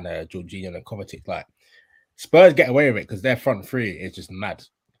Kante and Jorginho and Kovacic. Like Spurs get away with it because their front 3 is just mad.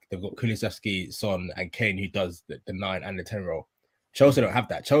 They've got Kulusevski, Son, and Kane, who does the 9 and the 10 role. Chelsea don't have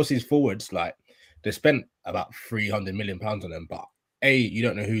that. Chelsea's forwards, like, they spent about £300 million on them, but A, you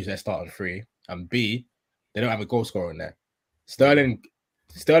don't know who's their starting 3, and B, they don't have a goal scorer in there. Sterling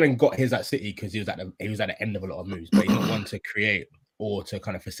got his at City because he was at the end of a lot of moves, but he's not one to create or to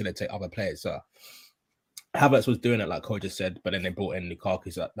kind of facilitate other players. So Havertz was doing it, like Cole just said, but then they brought in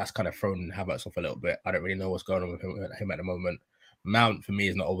Lukaku, so that's kind of thrown Havertz off a little bit. I don't really know what's going on with him at the moment. Mount for me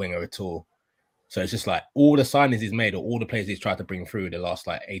is not a winger at all. So it's just like all the signings he's made or all the players he's tried to bring through the last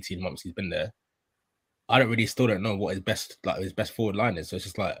like 18 months he's been there. I still don't know what his best forward line is. So it's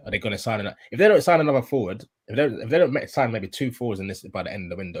just like, are they going to sign if they don't sign another forward, if they don't sign maybe 2 forwards in this by the end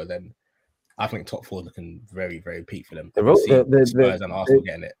of the window, then I think top 4 looking very, very peak for them. Spurs and Arsenal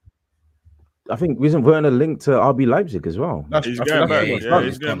getting it. I think isn't Werner linked to RB Leipzig as well? He's going back.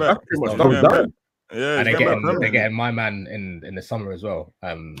 He's going back. Yeah, and they're getting my man in the summer as well.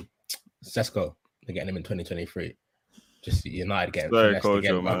 Sesko, they're getting him in 2023. Just United getting very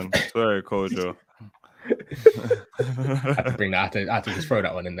cordial, man. Very cordial. I had to just throw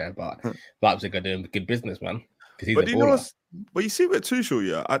that one in there, but Leipzig are doing good business, man. But you see with Tuchel,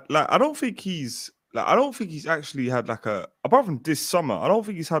 yeah, I don't think he's actually had like apart from this summer, I don't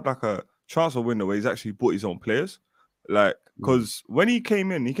think he's had like a transfer window where he's actually bought his own players. Like, because when he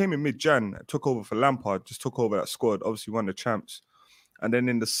came in mid-Jan, took over for Lampard, just took over that squad, obviously won the champs. And then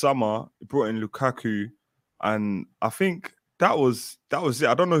in the summer, he brought in Lukaku. And I think that was it.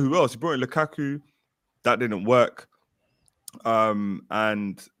 I don't know who else. He brought in Lukaku. That didn't work. And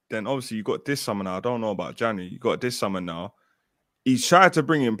then obviously you got this summer now. I don't know about January. You got this summer now. He's tried to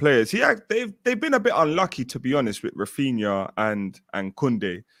bring in players. They've been a bit unlucky, to be honest, with Rafinha and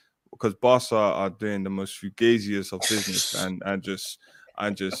Koundé, because Barca are doing the most fugazious of business and just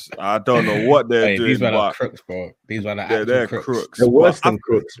I don't know what they're doing. These men are crooks, bro. These men are they're crooks. They're worse than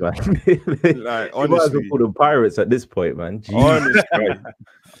crooks, man. Like, honestly, call them pirates at this point, man. Honestly,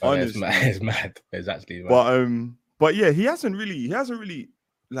 it's mad. It's actually mad. But yeah, he hasn't really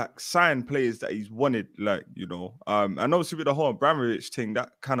like sign players that he's wanted, like, you know. And obviously with the whole Abramovich thing,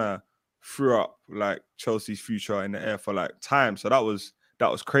 that kind of threw up like Chelsea's future in the air for like time. So that was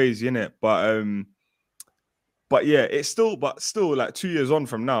crazy, innit? But yeah, it's still like 2 years on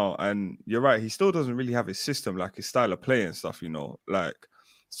from now, and you're right, he still doesn't really have his system, like his style of play and stuff, you know. Like,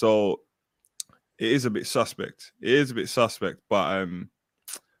 so it is a bit suspect.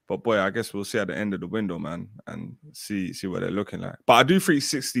 But boy, I guess we'll see at the end of the window, man, and see what they're looking like. But I do think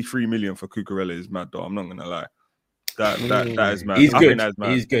 63 million for Cucurella is mad, though. I'm not gonna lie. That is mad. He's good. That's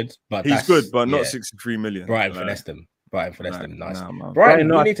mad. He's good, but not 63 million. Brighton finessed him. Nice. Nah,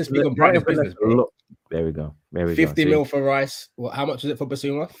 Brighton, we need to speak on Brighton's business, bro. There we go. 50 mil for Rice. Well, how much is it for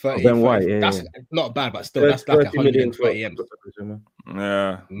Basuma? 30. Ben White, yeah, that's not bad, but still, that's like 120 M's.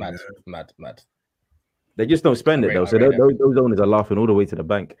 Yeah. Mad. They just don't spend it though, so those owners are laughing all the way to the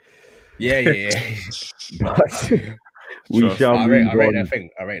bank. Yeah. We shall I move rate on.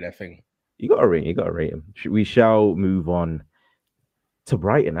 their thing. You got to rate him. We shall move on to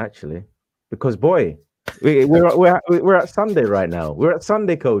Brighton, actually, because boy, we're at Sunday right now. We're at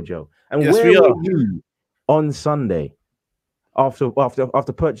Sunday, Kojo, and Yes, where we are. were you on Sunday after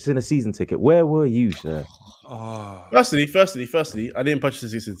purchasing a season ticket? Where were you, sir? Oh. Firstly, I didn't purchase a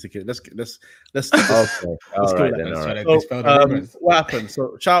season ticket. Let's Okay, all right then. All right. So, what happened?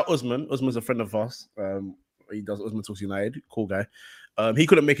 So, shout out Usman. Usman's a friend of ours. He does Usman Talks United. Cool guy. He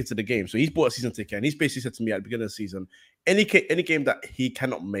couldn't make it to the game, so he's bought a season ticket, and he's basically said to me at the beginning of the season, any game that he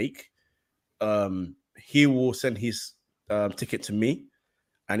cannot make, he will send his ticket to me,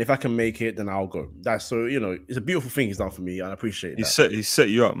 and if I can make it, then I'll go. That's so, you know, it's a beautiful thing he's done for me, and I appreciate that. He set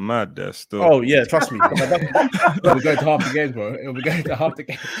you up mad there still. Oh yeah, trust me. We're going to half the games, bro. We're going to half the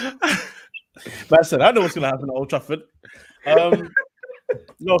game. But I said, I know what's going to happen at Old Trafford.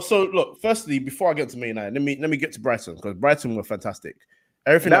 No, so look, firstly, before I get to Man United, let me get to Brighton, because Brighton were fantastic.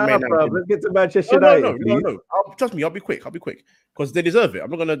 Everything that Man United did. Let's get to Manchester United. No. Trust me, I'll be quick, because they deserve it. I'm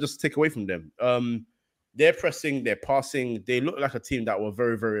not going to just take away from them. They're pressing, they're passing. They look like a team that were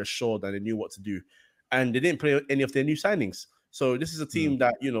very, very assured and they knew what to do. And they didn't play any of their new signings. So this is a team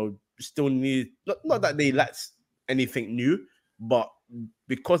that, you know, still need, not that they lacked anything new, but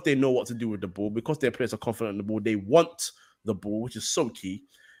because they know what to do with the ball, because their players are confident in the ball, they want the ball, which is so key.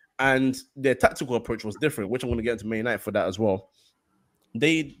 And their tactical approach was different, which I'm going to get into Man United for that as well.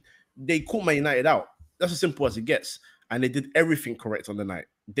 They caught Man United out. That's as simple as it gets. And they did everything correct on the night.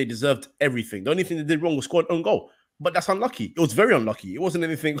 They deserved everything. The only thing they did wrong was score an own goal. But that's unlucky. It was very unlucky. It wasn't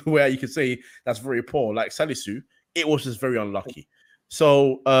anything where you could say that's very poor, like Salisu. It was just very unlucky.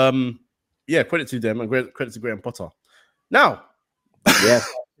 So, yeah, credit to them and credit to Graham Potter. Now, yes.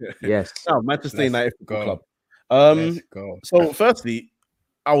 Now, Manchester United Football Club. Let's go. So, firstly,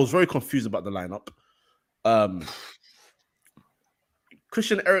 I was very confused about the lineup.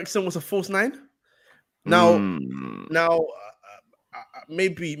 Christian Eriksen was a false nine. Now,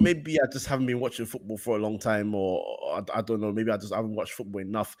 maybe I just haven't been watching football for a long time, or I don't know. Maybe I just haven't watched football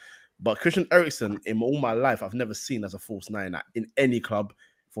enough. But Christian Eriksen, in all my life, I've never seen as a false nine in any club,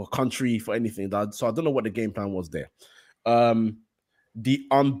 for a country, for anything. So I don't know what the game plan was there. The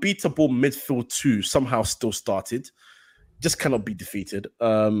unbeatable midfield two somehow still started, just cannot be defeated.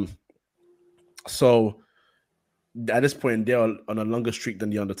 So at this point, they're on a longer streak than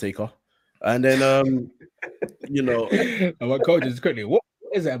the Undertaker. And then, you know, and what coaches quickly, what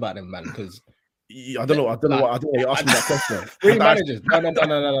is it about them, man? Because I don't know why you're asking that question. Three managers,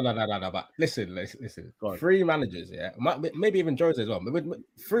 no. But listen. Three managers, yeah, maybe even Jose as well. But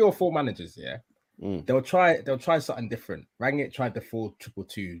 3 or 4 managers, yeah. They'll try something different. Rangnick tried the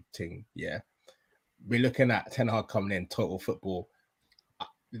 4-2-2 thing, yeah. We're looking at Ten Hag coming in, total football.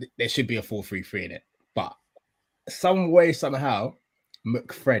 There should be a 4-3-3 in it, but some way, somehow,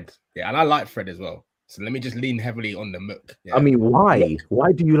 Fred, yeah, and I like Fred as well. So let me just lean heavily on the Mook. Yeah. I mean, why?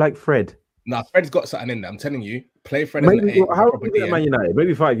 Why do you like Fred? Nah, Fred's got something in there. I'm telling you, play Fred. Maybe, how old was he at Man United?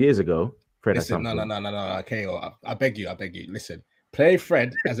 Maybe 5 years ago. Fred. Listen, no. Okay, I beg you. Listen, play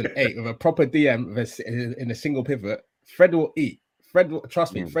Fred as an 8 with a proper DM in a single pivot. Fred will eat.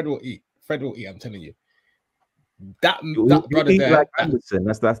 Trust me. Fred will eat. I'm telling you. That brother there, like Anderson.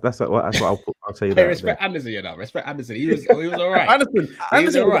 That's what I'll say. Hey, respect Anderson, you know. Respect Anderson. He was all right. Anderson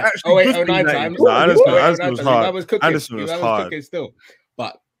was all right. 09 times. Anderson was hard. That was cooking. Anderson was hard. Cooking still.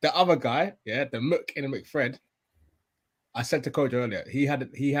 But the other guy, yeah, the Mook in the McFred. I said to Coach earlier, he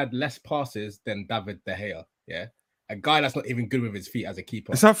had less passes than David De Gea. Yeah, a guy that's not even good with his feet as a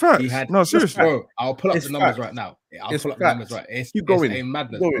keeper. Is that fact? No, seriously. Bro, I'll pull up the numbers right now. It's a madness, bro.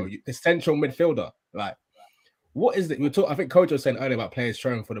 The central midfielder, like. What is it? I think Coach was saying earlier about players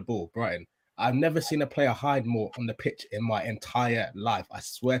throwing for the ball, Brighton. I've never seen a player hide more on the pitch in my entire life. I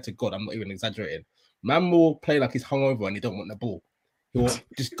swear to God, I'm not even exaggerating. Man will play like he's hungover and he don't want the ball. He'll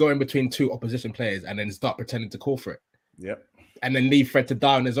just go in between two opposition players and then start pretending to call for it. Yep. And then leave Fred to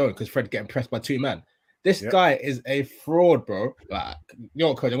die on his own because Fred getting pressed by two men. This guy is a fraud, bro. Like, you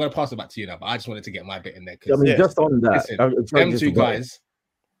know, Coach, I'm going to pass it back to you now, but I just wanted to get my bit in there. I mean, just on that, listen, them two guys,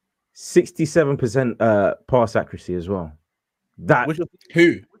 67% pass accuracy as well. That Which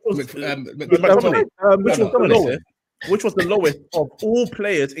was the lowest of all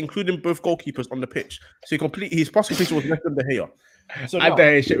players, including both goalkeepers on the pitch. So his pass completion was less than De Gea. So I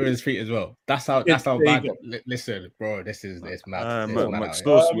bet he shit with his feet as well. That's how bad. Listen, bro, this mad.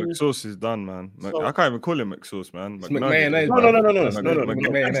 McSauce is done, man. I can't even call him McSauce, man. McNugget.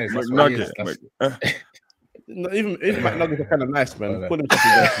 No, even McNuggets are kind of nice, man. Call him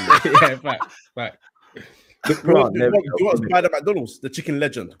yeah, fact. You want to buy the McDonald's, the chicken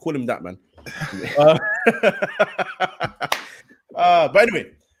legend. Call him that, man. But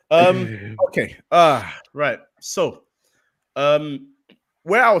anyway, okay. Right. So,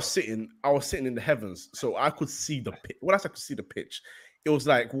 where I was sitting in the heavens, so I could see the pitch. When I could see the pitch, it was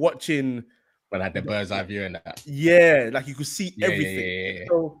like watching when I had the bird's eye view and that. Yeah, like you could see everything. Yeah.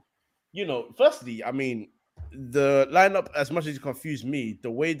 So, you know, firstly, I mean, the lineup, as much as it confused me, the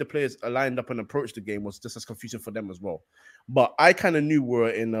way the players are lined up and approached the game was just as confusing for them as well. But I kind of knew we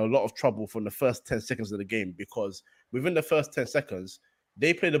were in a lot of trouble from the first 10 seconds of the game, because within the first 10 seconds,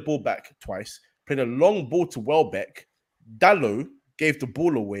 they played the ball back twice, played a long ball to Welbeck. Dalot gave the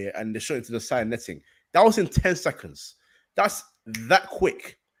ball away and they shot into the side netting. That was in 10 seconds. That's that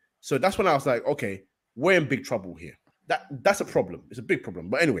quick. So that's when I was like, okay, we're in big trouble here. That's a problem. It's a big problem.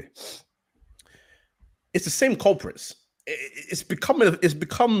 But anyway, it's the same culprits. It's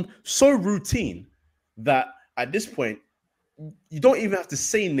become so routine that at this point, you don't even have to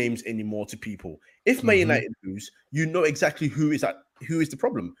say names anymore to people. If Man United lose, you know exactly who is the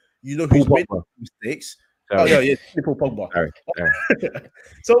problem. You know who's made mistakes. Oh yeah, Paul Pogba. Sorry.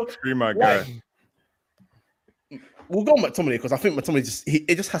 So Free my guy. We'll go McTominay because I think McTominay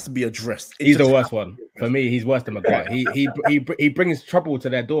it just has to be addressed. He's the worst one for me. He's worse than Maguire. He brings trouble to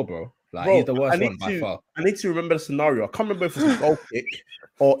their door, bro. Like, he's the worst one by far. I need to remember the scenario. I can't remember if it was a goal kick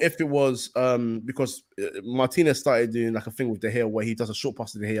or if it was because Martinez started doing like a thing with De Gea where he does a short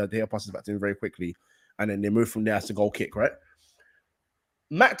pass to De Gea passes back to him very quickly, and then they move from there as a goal kick, right?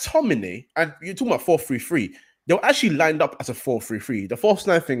 McTominay, and you're talking about 4-3-3. They were actually lined up as a 4-3-3. The false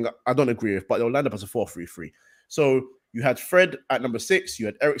nine thing I don't agree with, but they were lined up as a 4-3-3. So you had Fred at number 6, you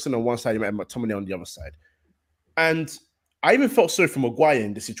had Eriksen on one side, you had McTominay on the other side. And I even felt sorry for Maguire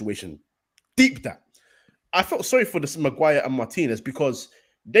in this situation. Deep that. I felt sorry for this Maguire and Martinez because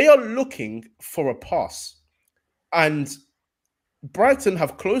they are looking for a pass. And Brighton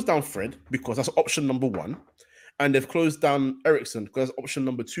have closed down Fred because that's option number 1. And they've closed down Eriksen because that's option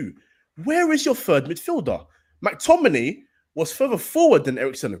number 2. Where is your third midfielder? McTominay was further forward than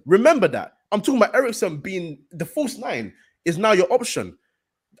Eriksen. Remember that. I'm talking about Eriksen being the false 9 is now your option.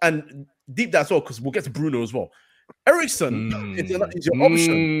 And deep that as well, because we'll get to Bruno as well. Eriksen is your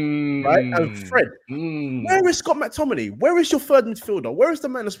option, right? And Fred. Where is Scott McTominay? Where is your third midfielder? Where is the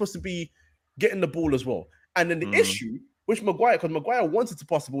man that's supposed to be getting the ball as well? And then the issue, which Maguire, because Maguire wanted to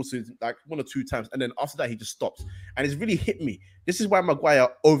pass the ball to like 1 or 2 times, and then after that he just stops. And it's really hit me. This is why Maguire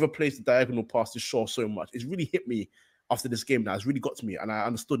overplays the diagonal pass to Shaw so much. It's really hit me after this game now. It's really got to me, and I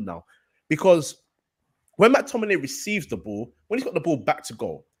understood now. Because when McTominay receives the ball, when he's got the ball back to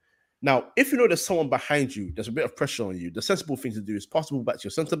goal, now, if you know there's someone behind you, there's a bit of pressure on you, the sensible thing to do is pass the ball back to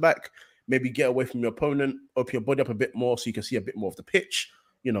your centre-back, maybe get away from your opponent, open your body up a bit more so you can see a bit more of the pitch,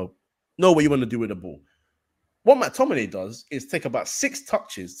 know what you want to do with the ball. What McTominay does is take about 6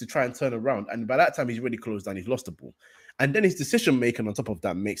 touches to try and turn around, and by that time, he's already closed down, he's lost the ball. And then his decision-making on top of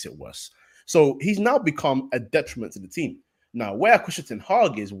that makes it worse. So he's now become a detriment to the team. Now, where I question Ten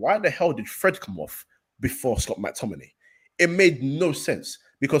Hag is, why the hell did Fred come off before Scott McTominay? It made no sense.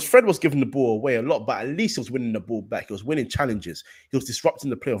 Because Fred was giving the ball away a lot, but at least he was winning the ball back. He was winning challenges. He was disrupting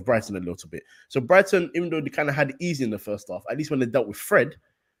the play of Brighton a little bit. So Brighton, even though they kind of had it easy in the first half, at least when they dealt with Fred,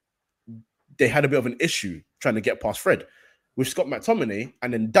 they had a bit of an issue trying to get past Fred. With Scott McTominay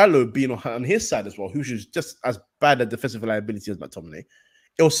and then Dalot being on his side as well, who's just as bad a defensive liability as McTominay,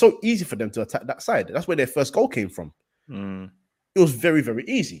 it was so easy for them to attack that side. That's where their first goal came from. It was very, very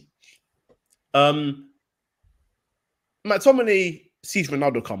easy. McTominay sees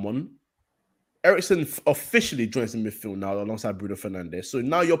Ronaldo come on. Eriksen officially joins the midfield now alongside Bruno Fernandes. So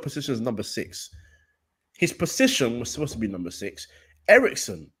now your position is number 6. His position was supposed to be number 6.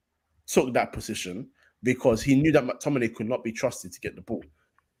 Eriksen took that position because he knew that McTominay could not be trusted to get the ball.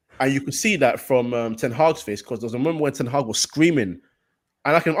 And you could see that from Ten Hag's face, because there was a moment when Ten Hag was screaming,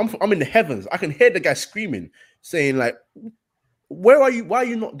 and I'm in the heavens. I can hear the guy screaming, saying like, "Where are you? Why are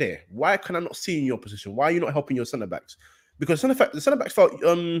you not there? Why can I not see in your position? Why are you not helping your centre backs?" Because the centre backs felt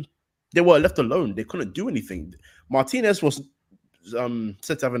they were left alone. They couldn't do anything. Martinez was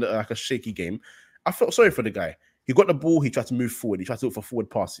said to have like a shaky game. I felt sorry for the guy. He got the ball. He tried to move forward. He tried to look for forward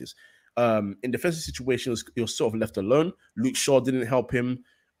passes. In defensive situations, he was sort of left alone. Luke Shaw didn't help him.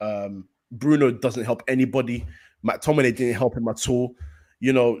 Bruno doesn't help anybody. McTominay didn't help him at all.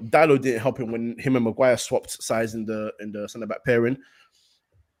 You know, Dalot didn't help him when him and Maguire swapped sides in the centre back pairing.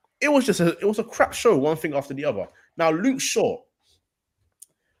 It was a crap show, one thing after the other. Now Luke Shaw.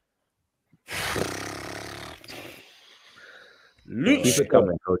 Keep it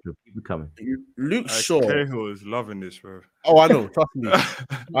coming, coach. Keep it coming. Luke Shaw. Cahill is loving this, bro. Oh, I know. Trust me.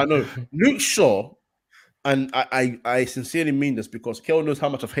 I know. Luke Shaw, and I sincerely mean this because Kel knows how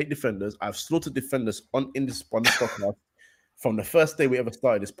much I hate defenders. I've slaughtered defenders on this podcast from the first day we ever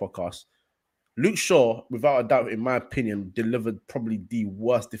started this podcast. Luke Shaw, without a doubt, in my opinion, delivered probably the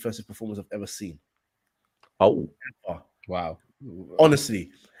worst defensive performance I've ever seen. Oh, wow! Honestly,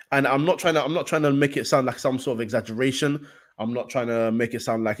 and I'm not trying to make it sound like some sort of exaggeration. I'm not trying to make it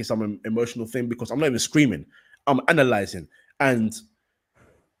sound like it's some emotional thing because I'm not even screaming. I'm analyzing, and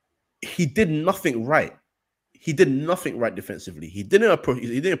he did nothing right. He did nothing right defensively. He didn't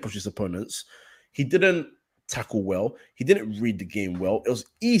approach his opponents. He didn't tackle well. He didn't read the game well. It was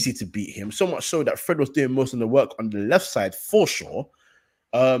easy to beat him, so much so that Fred was doing most of the work on the left side for sure.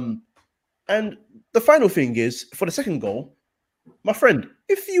 And the final thing is, for the second goal, my friend,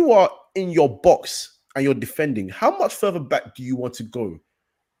 if you are in your box and you're defending, how much further back do you want to go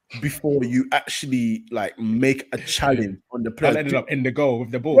before you actually like make a challenge on the player? I ended up in the goal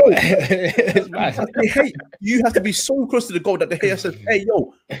with the ball. You have to be so close to the goal that the hater says, "Hey,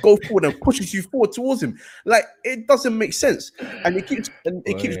 yo, go forward," and pushes you forward towards him. Like it doesn't make sense, and it keeps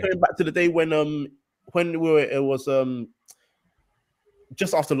going back to the day when it was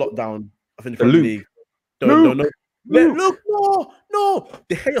just after lockdown. I think the league. Look, no,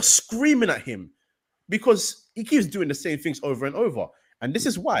 the hater screaming at him because he keeps doing the same things over and over. And this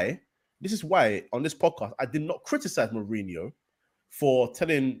is why on this podcast, I did not criticize Mourinho for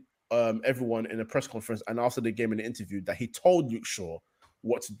telling everyone in a press conference and after the game in the interview that he told Luke Shaw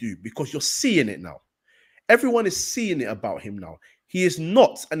what to do, because you're seeing it now. Everyone is seeing it about him now. He is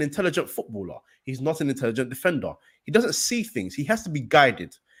not an intelligent footballer. He's not an intelligent defender. He doesn't see things. He has to be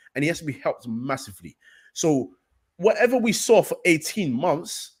guided and he has to be helped massively. So whatever we saw for 18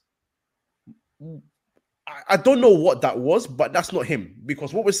 months, I don't know what that was, but that's not him,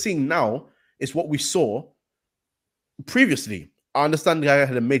 because what we're seeing now is what we saw previously. I understand the guy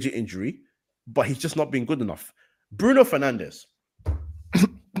had a major injury, but he's just not been good enough. Bruno Fernandes.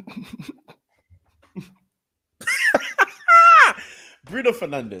 Bruno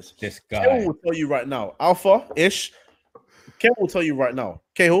Fernandes. This guy. Cahill will tell you right now. Alpha-ish. Cahill will tell you right now.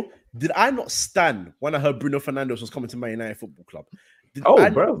 Cahill, did I not stand when I heard Bruno Fernandes was coming to Man United Football Club?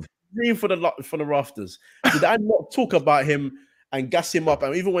 Bro. For the rafters. Did I not talk about him and gas him up?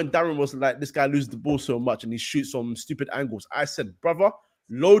 And even when Darren was like, this guy loses the ball so much and he shoots from stupid angles, I said, brother,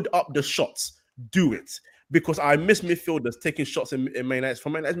 load up the shots. Do it. Because I miss midfielders taking shots in Man United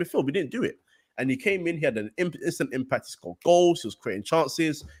from Man United's midfield. We didn't do it. And he came in, he had an instant impact. He scored goals, he was creating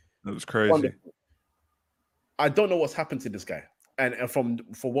chances. That was crazy. Wonderful. I don't know what's happened to this guy. And from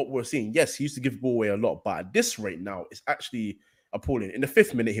what we're seeing, yes, he used to give the ball away a lot, but at this rate now, it's actually appalling. In the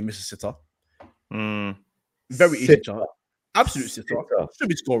 5th minute, he misses a sitter. Very easy chance. Absolute sitter. Should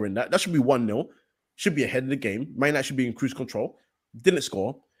be scoring that. That should be 1-0. Should be ahead of the game. Might not should be in cruise control. Didn't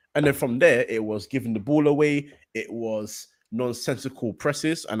score. And then from there, it was giving the ball away. It was nonsensical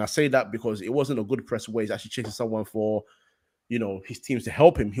presses. And I say that because it wasn't a good press where he's actually chasing someone for, his teams to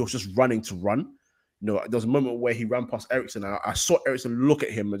help him. He was just running to run. There was a moment where he ran past Eriksen. And I saw Eriksen look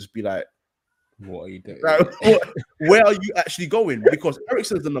at him and just be like, what are you doing? Where are you actually going? Because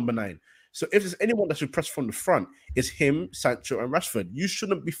Eriksen is the number 9. So if there's anyone that should press from the front, it's him, Sancho, and Rashford. You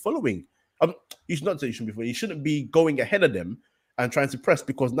shouldn't be following. You shouldn't be going ahead of them and trying to press,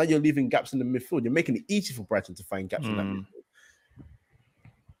 because now you're leaving gaps in the midfield. You're making it easy for Brighton to find gaps in that midfield.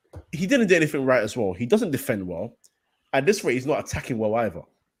 He didn't do anything right as well. He doesn't defend well. At this rate, he's not attacking well either.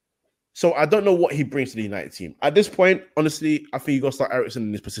 So I don't know what he brings to the United team. At this point, honestly, I think you got to start Eriksen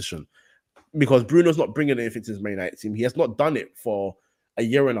in this position, because Bruno's not bringing anything to his Man United team. He has not done it for a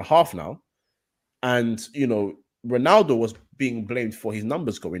year and a half now. And, Ronaldo was being blamed for his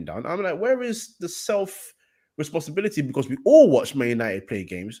numbers going down. I'm like, where is the self-responsibility? Because we all watch Man United play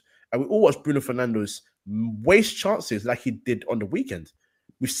games and we all watch Bruno Fernandes waste chances like he did on the weekend.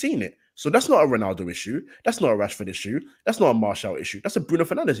 We've seen it. So that's not a Ronaldo issue. That's not a Rashford issue. That's not a Martial issue. That's a Bruno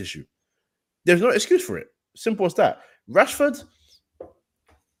Fernandes issue. There's no excuse for it. Simple as that. Rashford,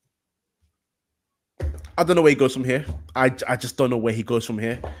 I don't know where he goes from here. I just don't know where he goes from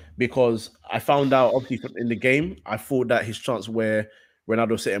here, because I found out obviously in the game, I thought that his chance where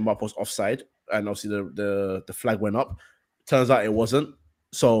Ronaldo set him up was offside, and obviously the flag went up. Turns out it wasn't.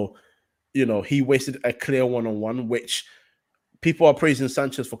 So, he wasted a clear one-on-one, which people are praising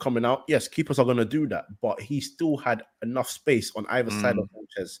Sanchez for coming out. Yes, keepers are going to do that, but he still had enough space on either side of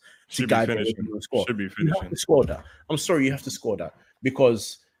Sanchez to guide him to score. Should be You finishing. have to score that. I'm sorry, you have to score that,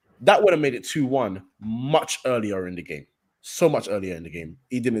 because that would have made it 2-1 much earlier in the game. So much earlier in the game.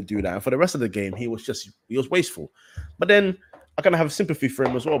 He didn't do that. And for the rest of the game, he was wasteful. But then I kind of have sympathy for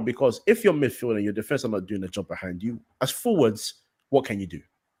him as well, because if you're midfield and your defense are not doing the job behind you, as forwards, what can you do?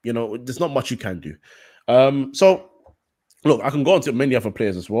 There's not much you can do. So look, I can go on to many other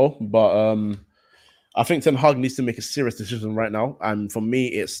players as well, but I think Ten Hag needs to make a serious decision right now. And for me,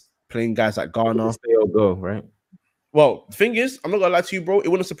 it's playing guys like Garner. Stay or go, right? Well, the thing is, I'm not gonna lie to you, bro. It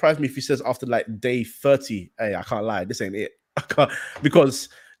wouldn't surprise me if he says after like day 30, hey, I can't lie, this ain't it. I can't, because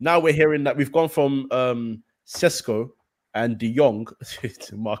now we're hearing that we've gone from Sesko and De Jong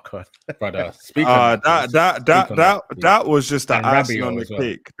to Marco. Brother, that was just the And icing Rabiot on the as well.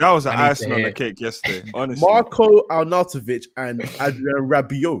 cake. That was the I need to icing on hear the it. cake yesterday. Honestly, Marco Arnautovic and Adrian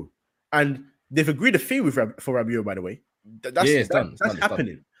Rabiot, and they've agreed a fee with for Rabiot, by the way. That's Yeah, it's done. It's That's done, it's done.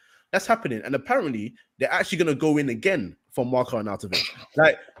 happening. That's happening, and apparently they're actually going to go in again for Marco Arnautovic.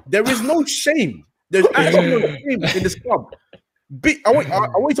 Like, there is no shame. There's actually no shame in this club. I want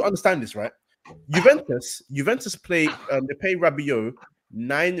you to understand this, right? Juventus play. They pay Rabiot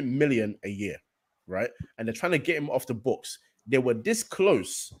 9 million a year, right? And they're trying to get him off the books. They were this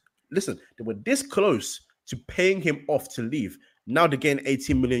close. Listen, they were this close to paying him off to leave. Now they're getting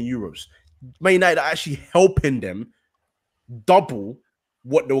 18 million euros. Man United are actually helping them double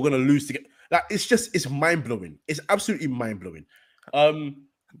what they were going to lose to get. Like, it's mind-blowing. It's absolutely mind-blowing.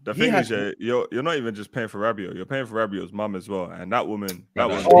 the he thing has- is, you're not even just paying for Rabiot. You're paying for Rabiot's mum as well, and that woman,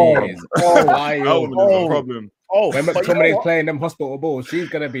 Brother, that Oh, woman, is oh, that woman is a problem. Oh, When but you know McTominay's what? playing them hospital balls, she's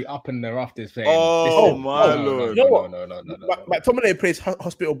gonna be up in the rafters saying, Oh, "This- my no, lord. You know what? no. McTominay plays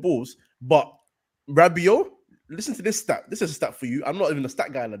hospital balls, but Rabiot, listen to this stat. This is a stat for you. I'm not even a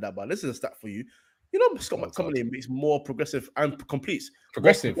stat guy like that, but this is a stat for you. You know, Scott Oh, God. McTominay makes more progressive and completes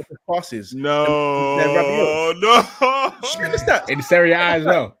Progressive. more passes. No, Rabiot. no. Check the stats. In Serie A as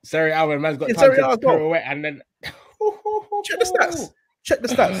well. Serie A when man's got In time Serie A to as well. pirouette and then Check the stats. Check the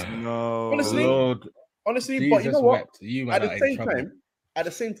stats. No. Honestly, Lord, Honestly, Jesus but you know what? wept. You At man the are in same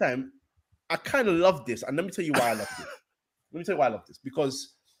trouble. time, I kind of love this, and let me tell you why I love this. Let me tell you why I love this,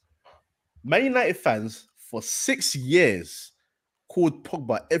 because Man United fans for 6 years called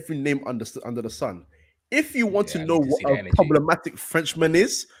Pogba every name under the sun. If you want Yeah, to I know need to see what the a energy. problematic Frenchman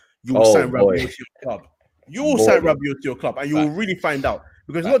is, you will Oh, sign boy. Rabiot to your club. You will Boy. sign Rabiot to your club, and you will really find out,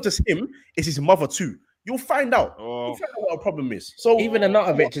 because it's not just him; it's his mother too. You'll find out. Oh. You'll find out what a problem is. So Even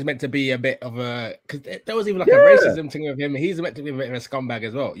Arnautovic is meant to be a bit of a, because there was even like Yeah. a racism thing with him. He's meant to be a bit of a scumbag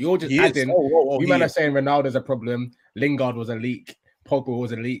as well. You're just he is. adding. He You man are is. saying Ronaldo's a problem. Lingard was a leak. Pogba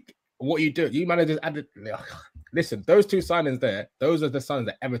was a leak. What you do? You man are just added. Listen, those two signings there, those are the signings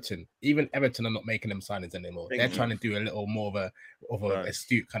that Everton. Even Everton are not making them signings anymore. Thank They're you. trying to do a little more of a Right.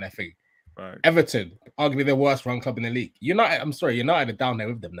 astute kind of thing. Right. Everton, arguably the worst run club in the league. United, I'm sorry, United are down there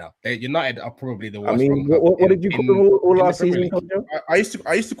with them now. United are probably the worst. I mean, run club what did you in- call them all in the last Premier season? League. Coach Joe?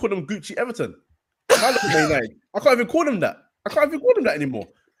 I used to call them Gucci Everton. I love Man United. I can't even call them that. I can't even call them that anymore.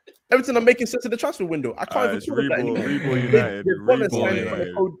 Everton are making sense in the transfer window. I can't It's even call them that anymore. Reebok United. They've gone and Reebok signed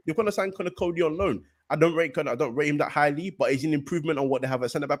United. They're going to sign Conor Cody on loan. I don't rate him that highly, but is he an improvement on what they have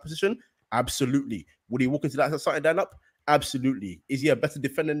at centre back position? Absolutely. Would he walk into that starting lineup? Absolutely. Is he a better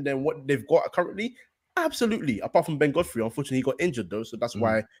defender than what they've got currently? Absolutely. Apart from Ben Godfrey, unfortunately, he got injured though, so that's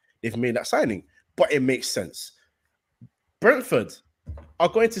why they've made that signing. But it makes sense. Brentford are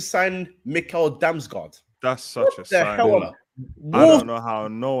going to sign Mikael Damsgaard. That's such a What the sign. hell? I Wolves, don't know how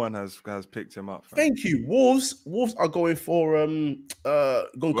no one has picked him up. fam. thank you. Wolves are going for Goncalo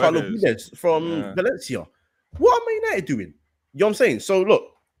Guedes. Guedes from Yeah. Valencia. What are Man United doing? You know what I'm saying? So look,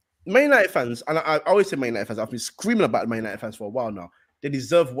 Man United fans, and I always say Man United fans, I've been screaming about Man United fans for a while now. They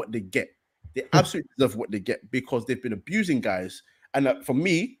deserve what they get. They absolutely deserve what they get because they've been abusing guys. And for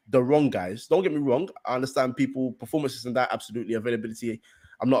me, the wrong guys. Don't get me wrong. I understand people, performances and that, absolutely. Availability.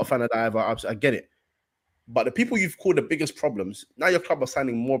 I'm not a fan of that either. I get it. But the people you've called the biggest problems, now your club are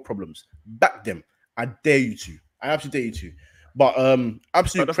signing more problems. Back them. I dare you to. I absolutely dare you to. But But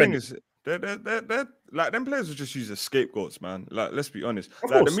absolute the thing credit. is, They're like them players are just used as scapegoats, man. Like, let's be honest. Of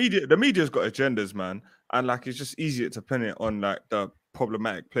Like course. the media's got agendas, man, and like it's just easier to pin it on like the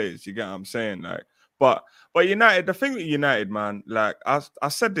problematic players. You get what I'm saying? Like, but United, the thing with United, man, like I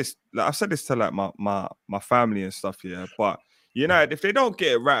said this, like I've said this to like my family and stuff, yeah. But United, if they don't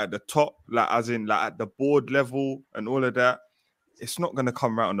get it right at the top, like as in like at the board level and all of that, it's not gonna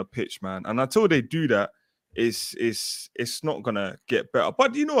come right on the pitch, man. And until they do that, it's not gonna get better.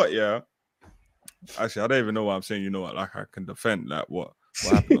 But you know what, yeah. Actually, I don't even know what I'm saying. You know what? Like I can defend like what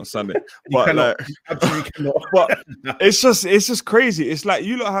happened on Sunday, but cannot. like, Absolutely cannot. but it's just crazy. It's like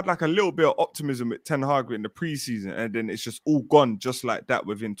you lot had like a little bit of optimism with Ten Hag in the preseason, and then it's just all gone just like that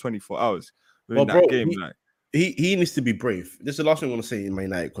within 24 hours within that game. Like he needs to be brave. This is the last thing I want to say in my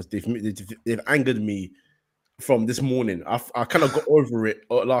night because they've angered me from this morning. I kind of got over it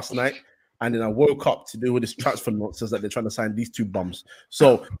last night, and then I woke up to do with this transfer nonsense that they're trying to sign these two bums.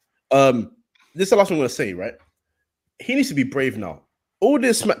 So, this is the last thing I'm going to say, right? He needs to be brave now. All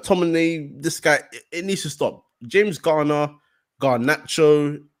this McTominay, this guy, it needs to stop. James Garner,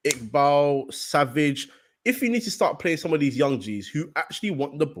 Garnacho, Iqbal, Savage. If you need to start playing some of these young G's who actually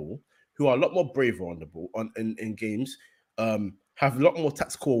want the ball, who are a lot more braver on the ball in games, have a lot more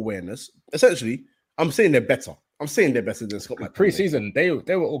tactical awareness. Essentially, I'm saying they're better. I'm saying they're better than Scott McTominay. Pre-season, they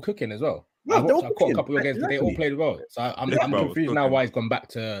were all cooking as well. No, I caught a couple of games, but they all played well. So I'm confused now why he's gone back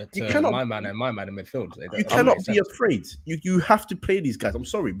to my man in midfield. You cannot be afraid. You have to play these guys. I'm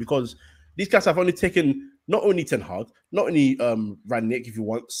sorry, because these guys have only taken not only Ten Hag, not only Rangnick, if you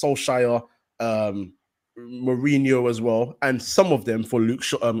want, Solskjaer, Mourinho as well, and some of them for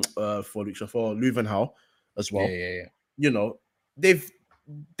Luvenhauer as well. Yeah. You know, they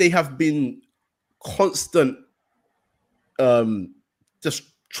have been constant just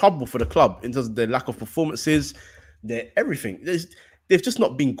trouble for the club in terms of their lack of performances, their everything. They've just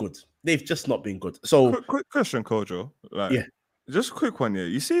not been good. They've just not been good. So quick question, Kojo. Like, yeah, just a quick one. Yeah,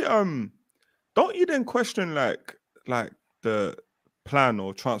 you see, don't you then question like the plan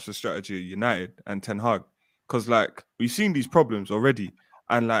or transfer strategy of United and Ten Hag? Because like we've seen these problems already,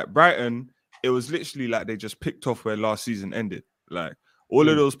 and like Brighton, it was literally like they just picked off where last season ended. Like all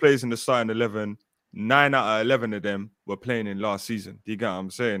of those players in the starting 11. 9 out of 11 of them were playing in last season. Do you get what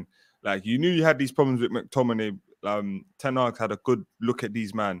I'm saying? Like, you knew you had these problems with McTominay. Ten Hag had a good look at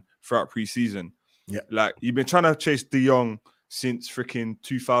these man throughout pre-season. Yeah. Like, you've been trying to chase De Jong since freaking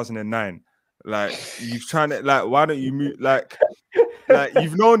 2009. Like, you've trying to, like, why don't you move? Like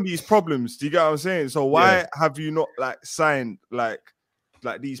you've known these problems. Do you get what I'm saying? So why have you not, like, signed, like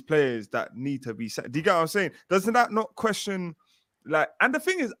these players that need to be signed? Do you get what I'm saying? Doesn't that not question... Like, and the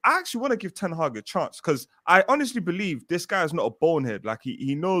thing is, I actually want to give Ten Hag a chance because I honestly believe this guy is not a bonehead. Like,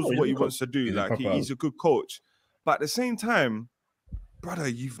 he knows what he wants to do. Like, he's a good coach. But at the same time, brother,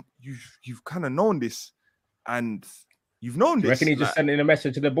 you've kind of known this, and you've known this. You reckon he just sending a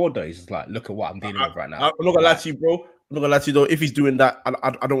message to the board though? He's just like, look at what I'm dealing with right now. I'm not gonna lie to you, bro. I'm not gonna lie to you though. If he's doing that,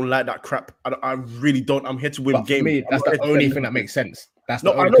 I don't like that crap. I really don't. I'm here to win games. For me, that's the only thing that makes sense. That's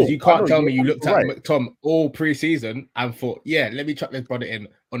the only, because you can't tell me you looked at McTom all pre-season and thought, yeah, let me chuck this brother in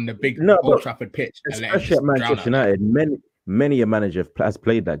on the big Old Trafford pitch. Especially at Manchester United, many a manager has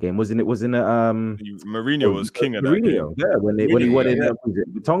played that game. Wasn't it? Mourinho was king of that game. Yeah, when he went in, was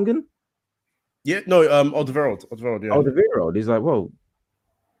it Tongan? Yeah, no, Alderweireld. Yeah. Alderweireld. He's like, well,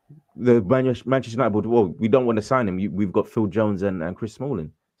 the Manchester United. Well, we don't want to sign him. We've got Phil Jones and Chris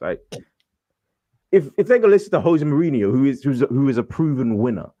Smalling. It's like, if they're gonna listen to Jose Mourinho, who is a proven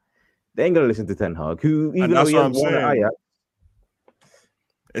winner, they ain't gonna listen to Ten Hag, who even though he has won at Ajax.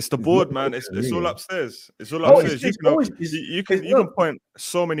 It's the board, man. It's all upstairs. It's all upstairs. You can point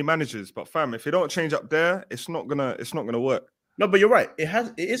so many managers, but fam, if you don't change up there, it's not gonna work. No, but you're right. It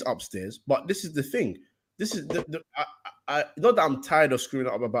is upstairs, but this is the thing. This is I not that I'm tired of screwing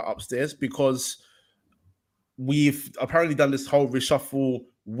up about upstairs, because we've apparently done this whole reshuffle.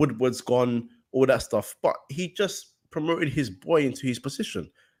 Woodward's gone, all that stuff, but he just promoted his boy into his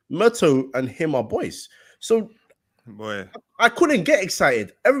position. Murto and him are boys, so boy, I couldn't get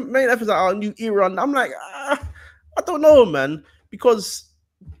excited. Every main episode, our new era, and I'm like, I don't know, man, because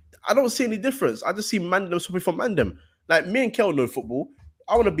I don't see any difference. I just see Mandem swapping for Mandem. Like, me and Kel know football.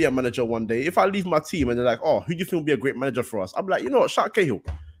 I want to be a manager one day. If I leave my team and they're like, oh, who do you think will be a great manager for us? I'm like, you know what, Shark Cahill.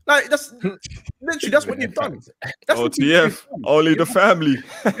 Like, that's literally, that's what you've done. That's OTF, only the family.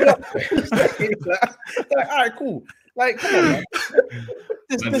 Like, all right, cool. Like, come on, man.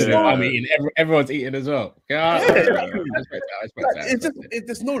 I'm eating. Everyone's eating as well. I respect that.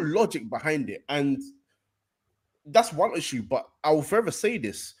 There's no logic behind it, and that's one issue. But I will forever say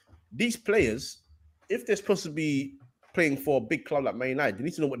this: these players, if they're supposed to be playing for a big club like Man United, they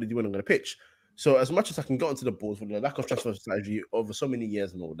need to know what they're doing on the pitch. So as much as I can get onto the balls with the lack of transfer strategy over so many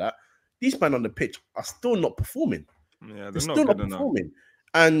years and all that, these men on the pitch are still not performing. Yeah, They're still not performing.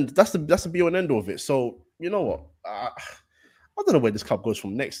 And that's the be-all and end-all of it. So, you know what? I don't know where this club goes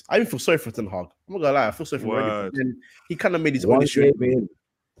from next. I even feel sorry for Ten Hag. I'm not gonna lie, I feel sorry for him already. And he kind of made his own issue.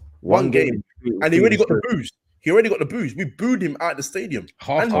 One game. And he already got the booze. We booed him out of the stadium.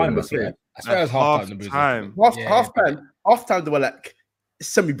 Half time, I swear. I swear it was half time. Half time, they were like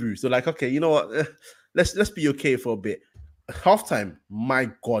semi-boos. They're like, okay, you know what? Let's be okay for a bit. Half time,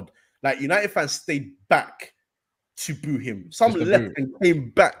 my God. Like, United fans stayed back to boo him. Some left and came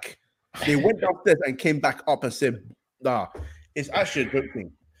back. They went downstairs and came back up and said, nah, it's actually a good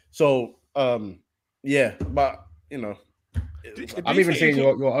thing. So, yeah, but, you know. I'm even seeing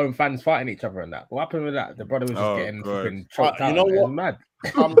your own fans fighting each other and that. What happened with that? The brother was just getting fucking choked out. You know what? Mad. I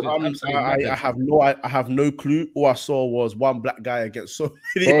have no clue. All I saw was one black guy against so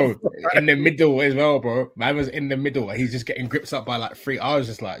many. Bro, in the middle as well, bro. Man was in the middle. He's just getting gripped up by like three. I was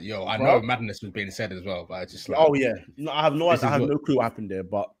just like, yo, I know madness was being said as well, but I just like, oh yeah, no, I have no clue what happened there,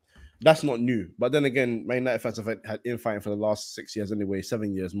 but that's not new. But then again, Man United fans have had infighting for the last 6 years anyway,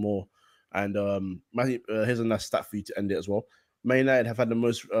 7 years more. And here's a nice stat for you to end it as well. Man United have had the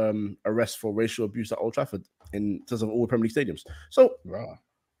most arrests for racial abuse at Old Trafford in terms of all Premier League stadiums. So,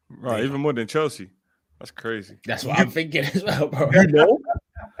 right, even more than Chelsea. That's crazy. That's what I'm thinking as well, bro. You know?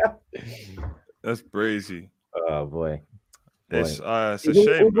 That's crazy. Oh boy, it's a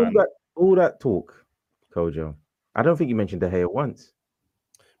shame, man. All that talk, Kojo. I don't think you mentioned De Gea once.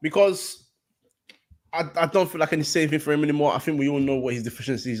 Because I don't feel like I need to say anything for him anymore. I think we all know what his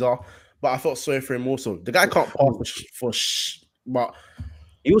deficiencies are. But I felt sorry for him also. The guy can't pass but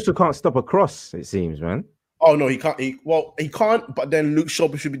he also can't stop a cross, it seems, man. Oh no, he can't. He can't. But then Luke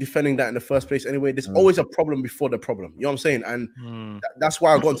Shaw should be defending that in the first place anyway. There's always a problem before the problem. You know what I'm saying? And that's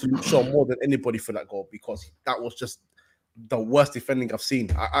why I got into Luke Shaw more than anybody for that goal, because that was just the worst defending I've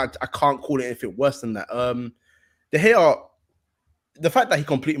seen. I can't call it anything worse than that. De Gea, the fact that he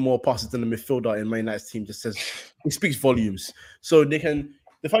completed more passes than the midfielder in Man United's team just says he speaks volumes. So they can.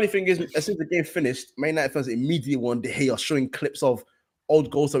 The funny thing is, as soon as the game finished, Man United fans immediately wanted De Gea showing clips of old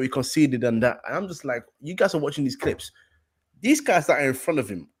goals that we conceded and that. And I'm just like, you guys are watching these clips. These guys that are in front of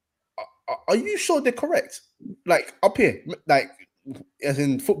him, are you sure they're correct? Like up here, like as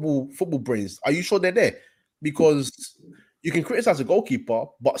in football brains, are you sure they're there? Because you can criticize a goalkeeper,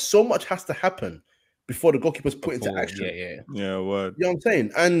 but so much has to happen before the goalkeeper's put into action. Yeah, word. You know what I'm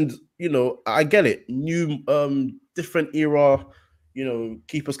saying? And you know, I get it. New, different era. You know,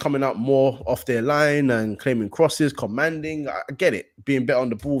 keepers coming out more off their line and claiming crosses, commanding. I get it. Being better on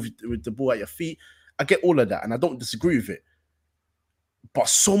the ball with the ball at your feet. I get all of that, and I don't disagree with it. But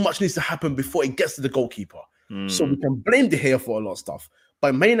so much needs to happen before it gets to the goalkeeper. So we can blame De Gea for a lot of stuff.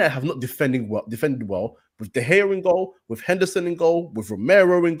 But Man United have not defended well with De Gea in goal, with Henderson in goal, with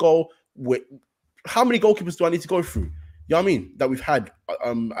Romero in goal. With how many goalkeepers do I need to go through? You know what I mean? That we've had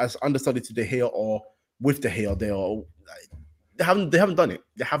as understudy to De Gea or with De Gea. They haven't done it.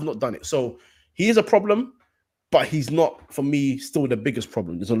 They have not done it. So he is a problem, but he's not, for me, still the biggest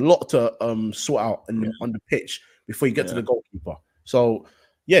problem. There's a lot to sort out on the pitch before you get to the goalkeeper. So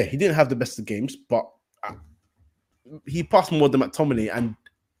yeah, he didn't have the best of games, but he passed more than McTominay and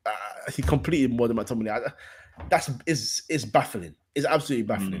he completed more than McTominay. That is baffling. It's absolutely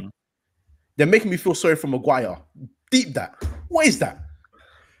baffling. They're making me feel sorry for Maguire. Deep that. What is that?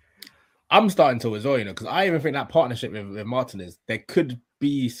 I'm starting to as well, you know, because I even think that partnership with Martinez, there could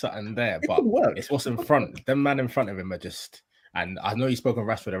be something there, but it's what's in front. Them man in front of him are just, and I know you spoke of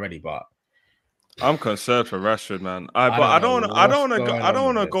Rashford already, but I'm concerned for Rashford, man. I don't want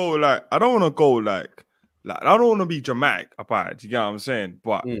to be dramatic about it. Do you get what I'm saying?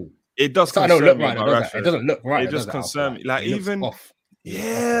 But it does concern me about Rashford. It doesn't look right. It just concerns me. Like even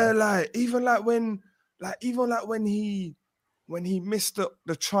when he missed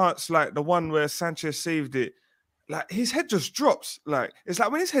the chance, like the one where Sanchez saved it, like his head just drops. Like it's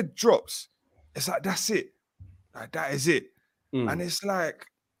like when his head drops, it's like that's it. Like that is it. And it's like,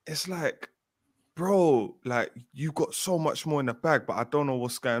 bro, like you got so much more in the bag, but I don't know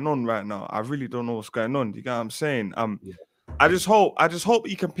what's going on right now. I really don't know what's going on. Do you get what I'm saying? I just hope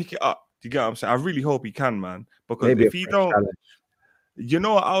he can pick it up. Do you get what I'm saying? I really hope he can, man. Because maybe if he don't, you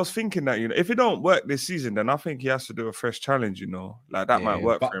know what, I was thinking that, you know, if it don't work this season, then I think he has to do a fresh challenge, you know. Like that might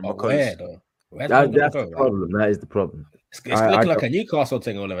work for him. Because that's the problem. That is the problem. It's looking like a Newcastle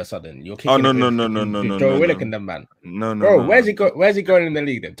thing all of a sudden. You're kicking no, Joe Willock and them, man. No, bro. Where's he going in the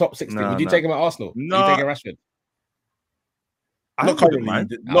league then? Top 16. Would you take him at Arsenal? No. Would you take Rashford? Not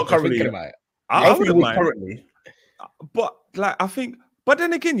currently. Not currently. I wouldn't mind. Currently. but like I think, but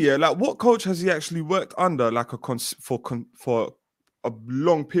then again, yeah, like what coach has he actually worked under like for a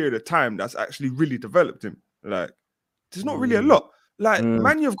long period of time that's actually really developed him? Like, there's not really a lot. Like,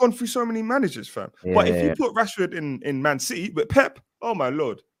 man, you've gone through so many managers, fam. But if you put Rashford in Man City with Pep, oh my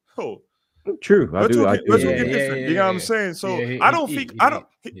lord, true. We're talking different. You know what I'm saying? So I don't think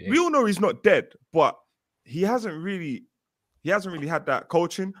we all know he's not dead, but he hasn't really had that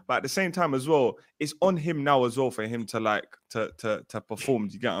coaching. But at the same time as well, it's on him now as well for him to like to perform.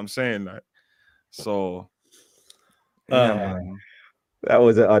 Do you get what I'm saying? Like, so yeah, man. That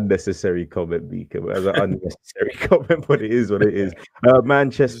was an unnecessary comment, Beacon. It was an unnecessary comment, but it is what it is.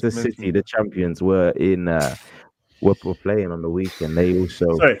 Manchester City, the champions, were playing on the weekend. They also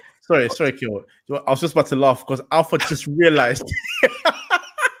sorry, Kyo. I was just about to laugh because Alpha just realized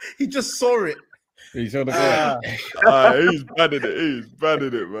he just saw it. You saw the He's bad at it. He's bad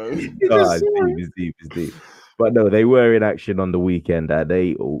at it, man. It's deep. But no, they were in action on the weekend.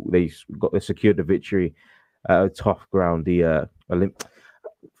 They secured the victory at a tough ground. The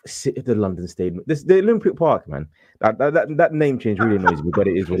London Stadium, the Olympic Park, man. That name change really annoys me, but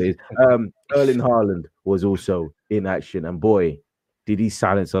it is what it is. Erling Haaland was also in action, and boy, did he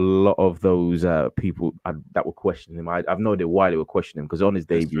silence a lot of those people that were questioning him. I've no idea why they were questioning him, because on his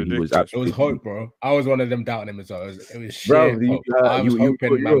debut, he was absolutely... It was hope, bro. I was one of them doubting him as well. It was sheer hope. I was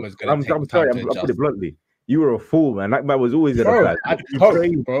hoping man was going to take time to adjust. I'll put it bluntly. You were a fool, man. That man was always in a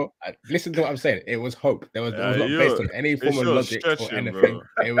hope, bro. Listen to what I'm saying. It was hope. It was not based on any form of logic or anything.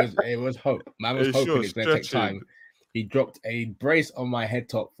 It was hope. Man was hoping it's going to take time. He dropped a brace on my head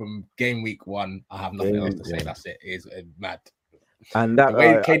top from game week 1. I have nothing else to say. That's it. It's mad. And that the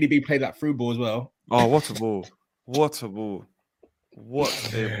way KDB played that through ball as well. Oh, what a ball! What a ball!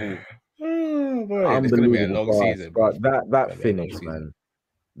 What a ball! Oh, boy. It's going to be a long season. But that finish, man.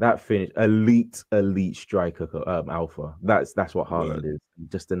 That finish, elite striker, Alpha. That's what Haaland is.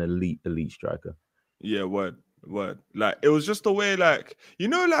 Just an elite striker. Yeah, word. Like, it was just the way, like, you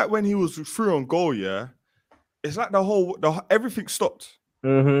know, like when he was through on goal, yeah. It's like everything stopped.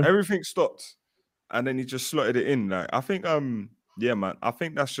 Mm-hmm. Everything stopped, and then he just slotted it in. Like, I think, yeah, man. I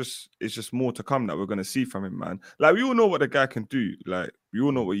think it's just more to come that we're gonna see from him, man. Like, we all know what the guy can do. Like, we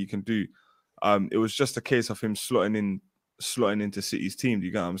all know what he can do. It was just a case of him slotting into City's team. Do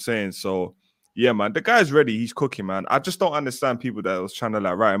you get what I'm saying? So, yeah, man, the guy's ready. He's cooking, man. I just don't understand people that was trying to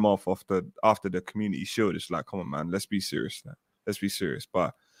like write him off after the Community Shield. It's like, come on, man, let's be serious. Let's be serious.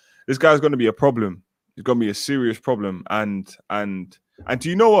 But this guy's going to be a problem. It's going to be a serious problem. And do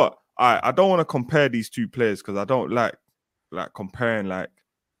you know what? I don't want to compare these two players because I don't like comparing like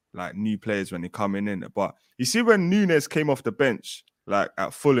new players when they come in. But you see when Nunes came off the bench like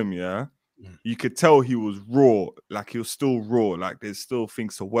at Fulham, yeah. You could tell he was raw, like he was still raw, like there's still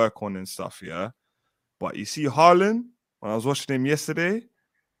things to work on and stuff, yeah. But you see Haaland, when I was watching him yesterday,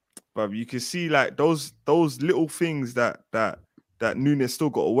 but you can see like those little things that Nunes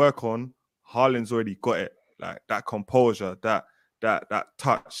still got to work on. Haaland's already got it, like that composure, that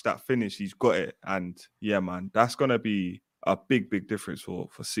touch, that finish, he's got it. And yeah, man, that's gonna be a big difference for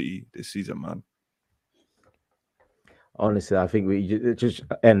City this season, man. Honestly, I think we just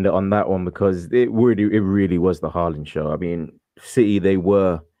end it on that one because it really was the Haaland show. I mean, City, they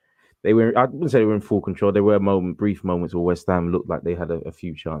were. I wouldn't say they were in full control. There were brief moments where West Ham looked like they had a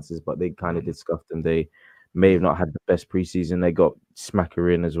few chances, but they kind of did scuff them. They may have not had the best preseason. They got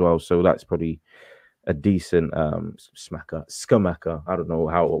Smacker in as well, so that's probably a decent Schumacher. I don't know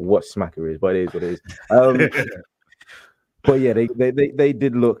what Smacker is, but it is what it is. But yeah, they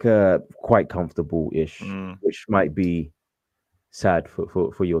did look quite comfortable-ish, which might be sad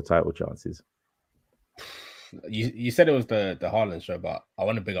for your title chances. You said it was the Haaland show, but I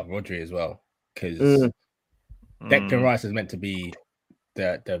want to big up Rodri as well because Declan Rice is meant to be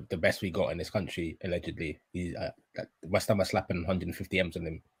the best we got in this country allegedly. West Ham are slapping 150 M's on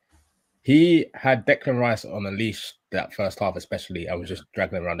him. He had Declan Rice on a leash that first half, especially. I was just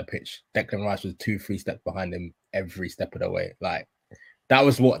dragging him around the pitch. Declan Rice was 2-3 steps behind him every step of the way. Like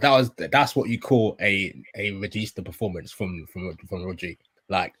that's what you call a Regista performance from Rodri.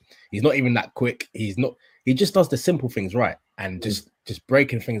 Like he's not even that quick. He just does the simple things right and just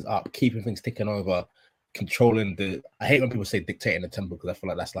breaking things up, keeping things ticking over, controlling I hate when people say dictating the tempo because I feel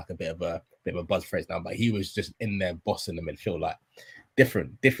like that's like a bit of a buzz phrase now. But he was just in there bossing the midfield, like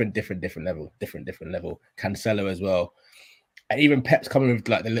different level. Cancelo as well, and even Pep's coming with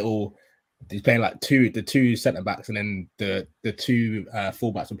like he's playing like the two centre backs and then the two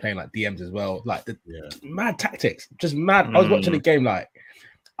fullbacks are playing like DMs as well. Like mad tactics, just mad. I was watching the game like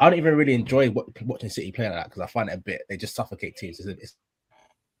I don't even really enjoy watching City play like that because I find it they just suffocate teams.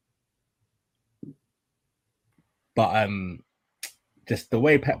 But just the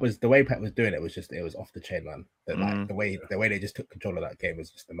way Pep was doing it was off the chain, man. Like the way they just took control of that game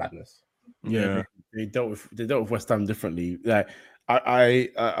was just the madness. Yeah, they dealt with West Ham differently. Like I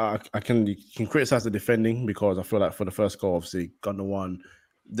can criticize the defending because I feel like for the first goal, obviously Gundogan,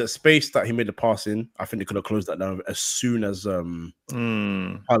 the space that he made the pass in, I think they could have closed that down as soon as Haaland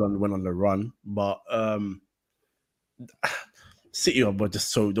went on the run. But City were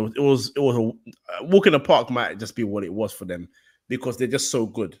just so it was a walk in the park might just be what it was for them because they're just so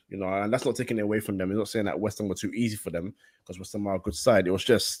good, you know. And that's not taking it away from them. It's not saying that West Ham were too easy for them because West Ham are a good side. It was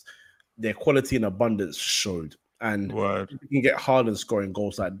just their quality and abundance showed. And you can get Haaland scoring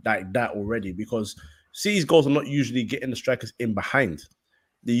goals like that already because City's goals are not usually getting the strikers in behind.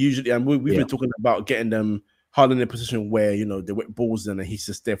 They usually, and we've been talking about getting them Haaland in a position where, you know, they whip balls in and he's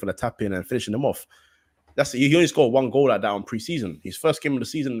just there for the tap in and finishing them off. That's he only scored one goal like that on pre-season. His first game of the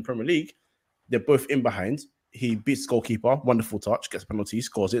season in the Premier League, they're both in behind. He beats the goalkeeper, wonderful touch, gets a penalty,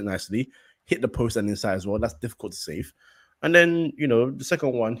 scores it nicely, hit the post and inside as well. That's difficult to save. And then, you know, the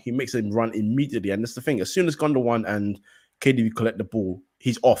second one, he makes him run immediately. And that's the thing. As soon as Gundogan and KDB collect the ball,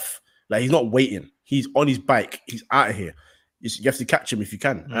 he's off. Like, he's not waiting. He's on his bike. He's out of here. You have to catch him if you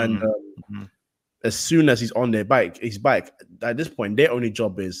can. And as soon as he's on his bike, at this point, their only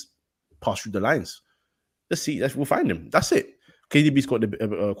job is pass through the lines. Let's see. We'll find him. That's it. KDB's got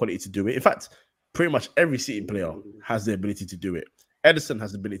the quality to do it. In fact, pretty much every City player has the ability to do it. Edison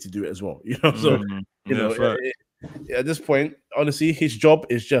has the ability to do it as well. You know, so, you know, at this point, honestly, his job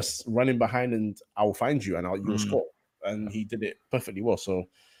is just running behind and I will find you and you'll score. And he did it perfectly well. So,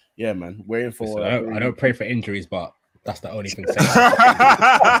 yeah, man, waiting for. Listen, I don't pray for injuries, but that's the only thing saving us.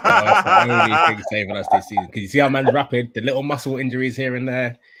 That's the only thing saving us this season. Because you see how man's rapid, the little muscle injuries here and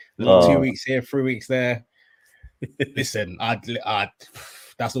there, little 2 weeks here, 3 weeks there. Listen,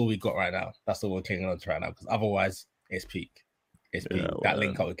 that's all we got right now. That's all we're clinging on to right now. Because otherwise, it's peak. It's peak. That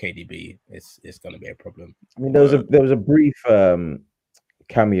link up with KDB, it's going to be a problem. I mean, there was a brief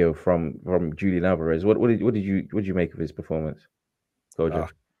cameo from Julian Alvarez. What did you make of his performance?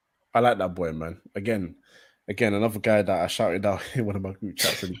 I like that boy, man. Again, another guy that I shouted out in one of my group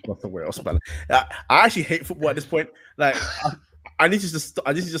chats and not somewhere else, man. I actually hate football at this point. Like, I need to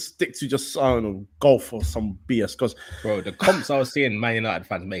just stick to just I don't know, golf or some BS. Because bro, the comps I was seeing Man United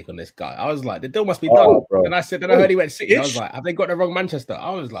fans make on this guy, I was like, the deal must be done. Bro. And I heard he went City. I was like, have they got the wrong Manchester?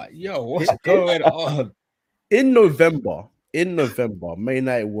 I was like, yo, what's going on? In November, Man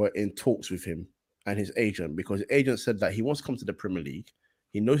United were in talks with him and his agent because the agent said that he wants to come to the Premier League.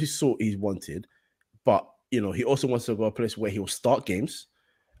 He knows he's wanted, but you know, he also wants to go a place where he will start games,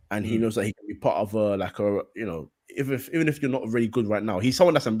 and he knows that he can be part of even if you're not really good right now, he's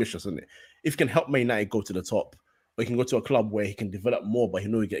someone that's ambitious, isn't it? If he can help Man United go to the top, or he can go to a club where he can develop more, but he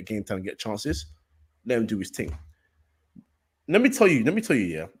knows he get game time and get chances, let him do his thing. Let me tell you,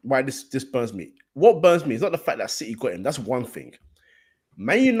 yeah, why this burns me. What burns me is not the fact that City got him. That's one thing.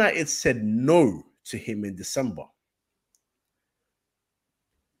 Man United said no to him in December.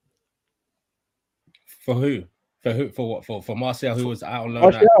 For who? For what? For Martial, who was out on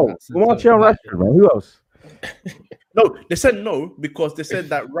loan? Martial Rashford, man. Who else? No, they said no because they said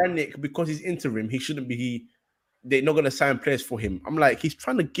that Rangnick, because he's interim, he shouldn't be. They're not going to sign players for him. I'm like, he's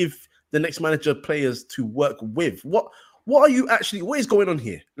trying to give the next manager players to work with. What are you actually? What is going on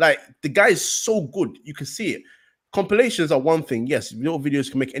here? Like, the guy is so good, you can see it. Compilations are one thing. Yes, little videos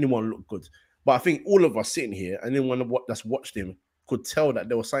can make anyone look good, but I think all of us sitting here and anyone that's watched him could tell that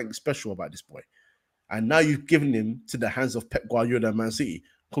there was something special about this boy. And now you've given him to the hands of Pep Guardiola and Man City.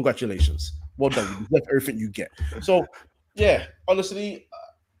 Congratulations. Well done. You deserve everything you get. So, yeah, honestly,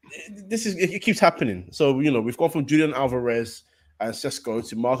 it keeps happening. So, you know, we've gone from Julian Alvarez and Sesko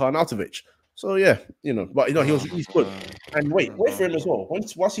to Marko Arnautovic. So, yeah, you know, but, you know, he's good. And wait for him as well.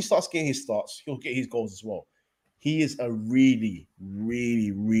 Once he starts getting his starts, he'll get his goals as well. He is a really,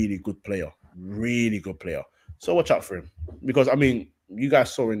 really, really good player. Really good player. So watch out for him. Because, I mean, you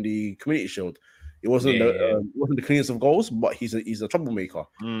guys saw in the Community Shield, it wasn't the cleanest of goals, but he's a troublemaker.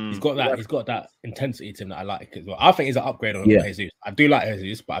 He's got that intensity to him that I like as well. I think he's an upgrade on Jesus. I do like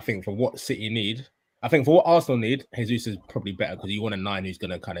Jesus, but I think for what City need, I think for what Arsenal need, Jesus is probably better because you want a 9 who's going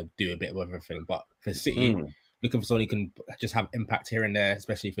to kind of do a bit of everything. But for City, looking for someone who can just have impact here and there,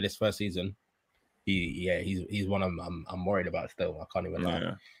 especially for this first season, he's one I'm worried about still. I can't even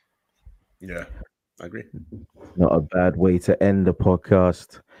lie. Yeah, I agree. Not a bad way to end the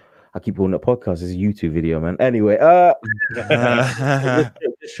podcast. I keep calling it podcast. It's a YouTube video, man. Anyway, it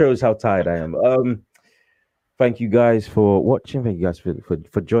shows how tired I am. Thank you guys for watching. Thank you guys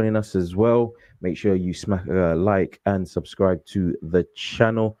for joining us as well. Make sure you smack like and subscribe to the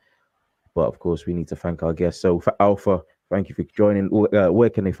channel. But of course, we need to thank our guests. So for Alpha, thank you for joining. Where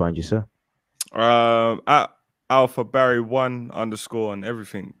can they find you, sir? At Alpha Barry 1 _ on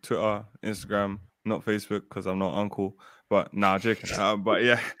everything, Twitter, Instagram, not Facebook because I'm not uncle. But nah, joking. But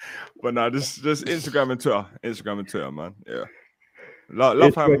yeah, but nah, just Instagram and Twitter, man. Yeah,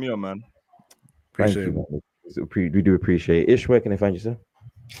 love having me on, man. Appreciate Thank you, man. We do appreciate it. Ish, where can they find you,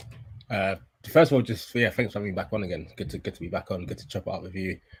 sir? First of all, just thanks for having me back on again. Good to be back on. Good to chop it up with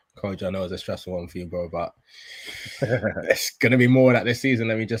you, Coach. I know it's a stressful one for you, bro, but it's gonna be more of that this season.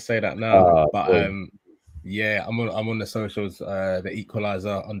 Let me just say that now. Yeah, I'm on the socials. The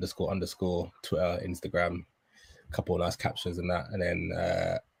Equalizer _ Twitter, Instagram. A couple of nice captions and that, and then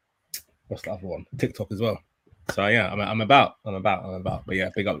what's the other one? TikTok as well. So yeah, I'm about. But yeah,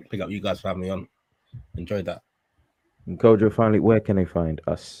 big up you guys for having me on. Enjoyed that. And Kojo, finally, where can they find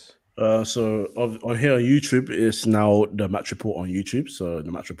us? So on here on YouTube, it's now the Match Report on YouTube. So the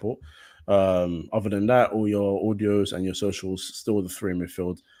Match Report. Other than that, all your audios and your socials still the Three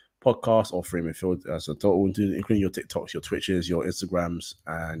Midfield podcast or Free Midfield as a total, including your TikToks, your Twitches, your Instagrams,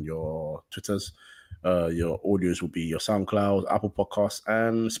 and your Twitters. Your audios will be your SoundCloud, Apple Podcasts,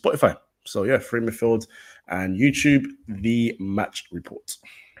 and Spotify. So yeah, Free Midfield and YouTube, the Match Report.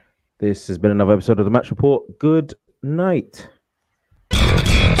 This has been another episode of the Match Report. Good night.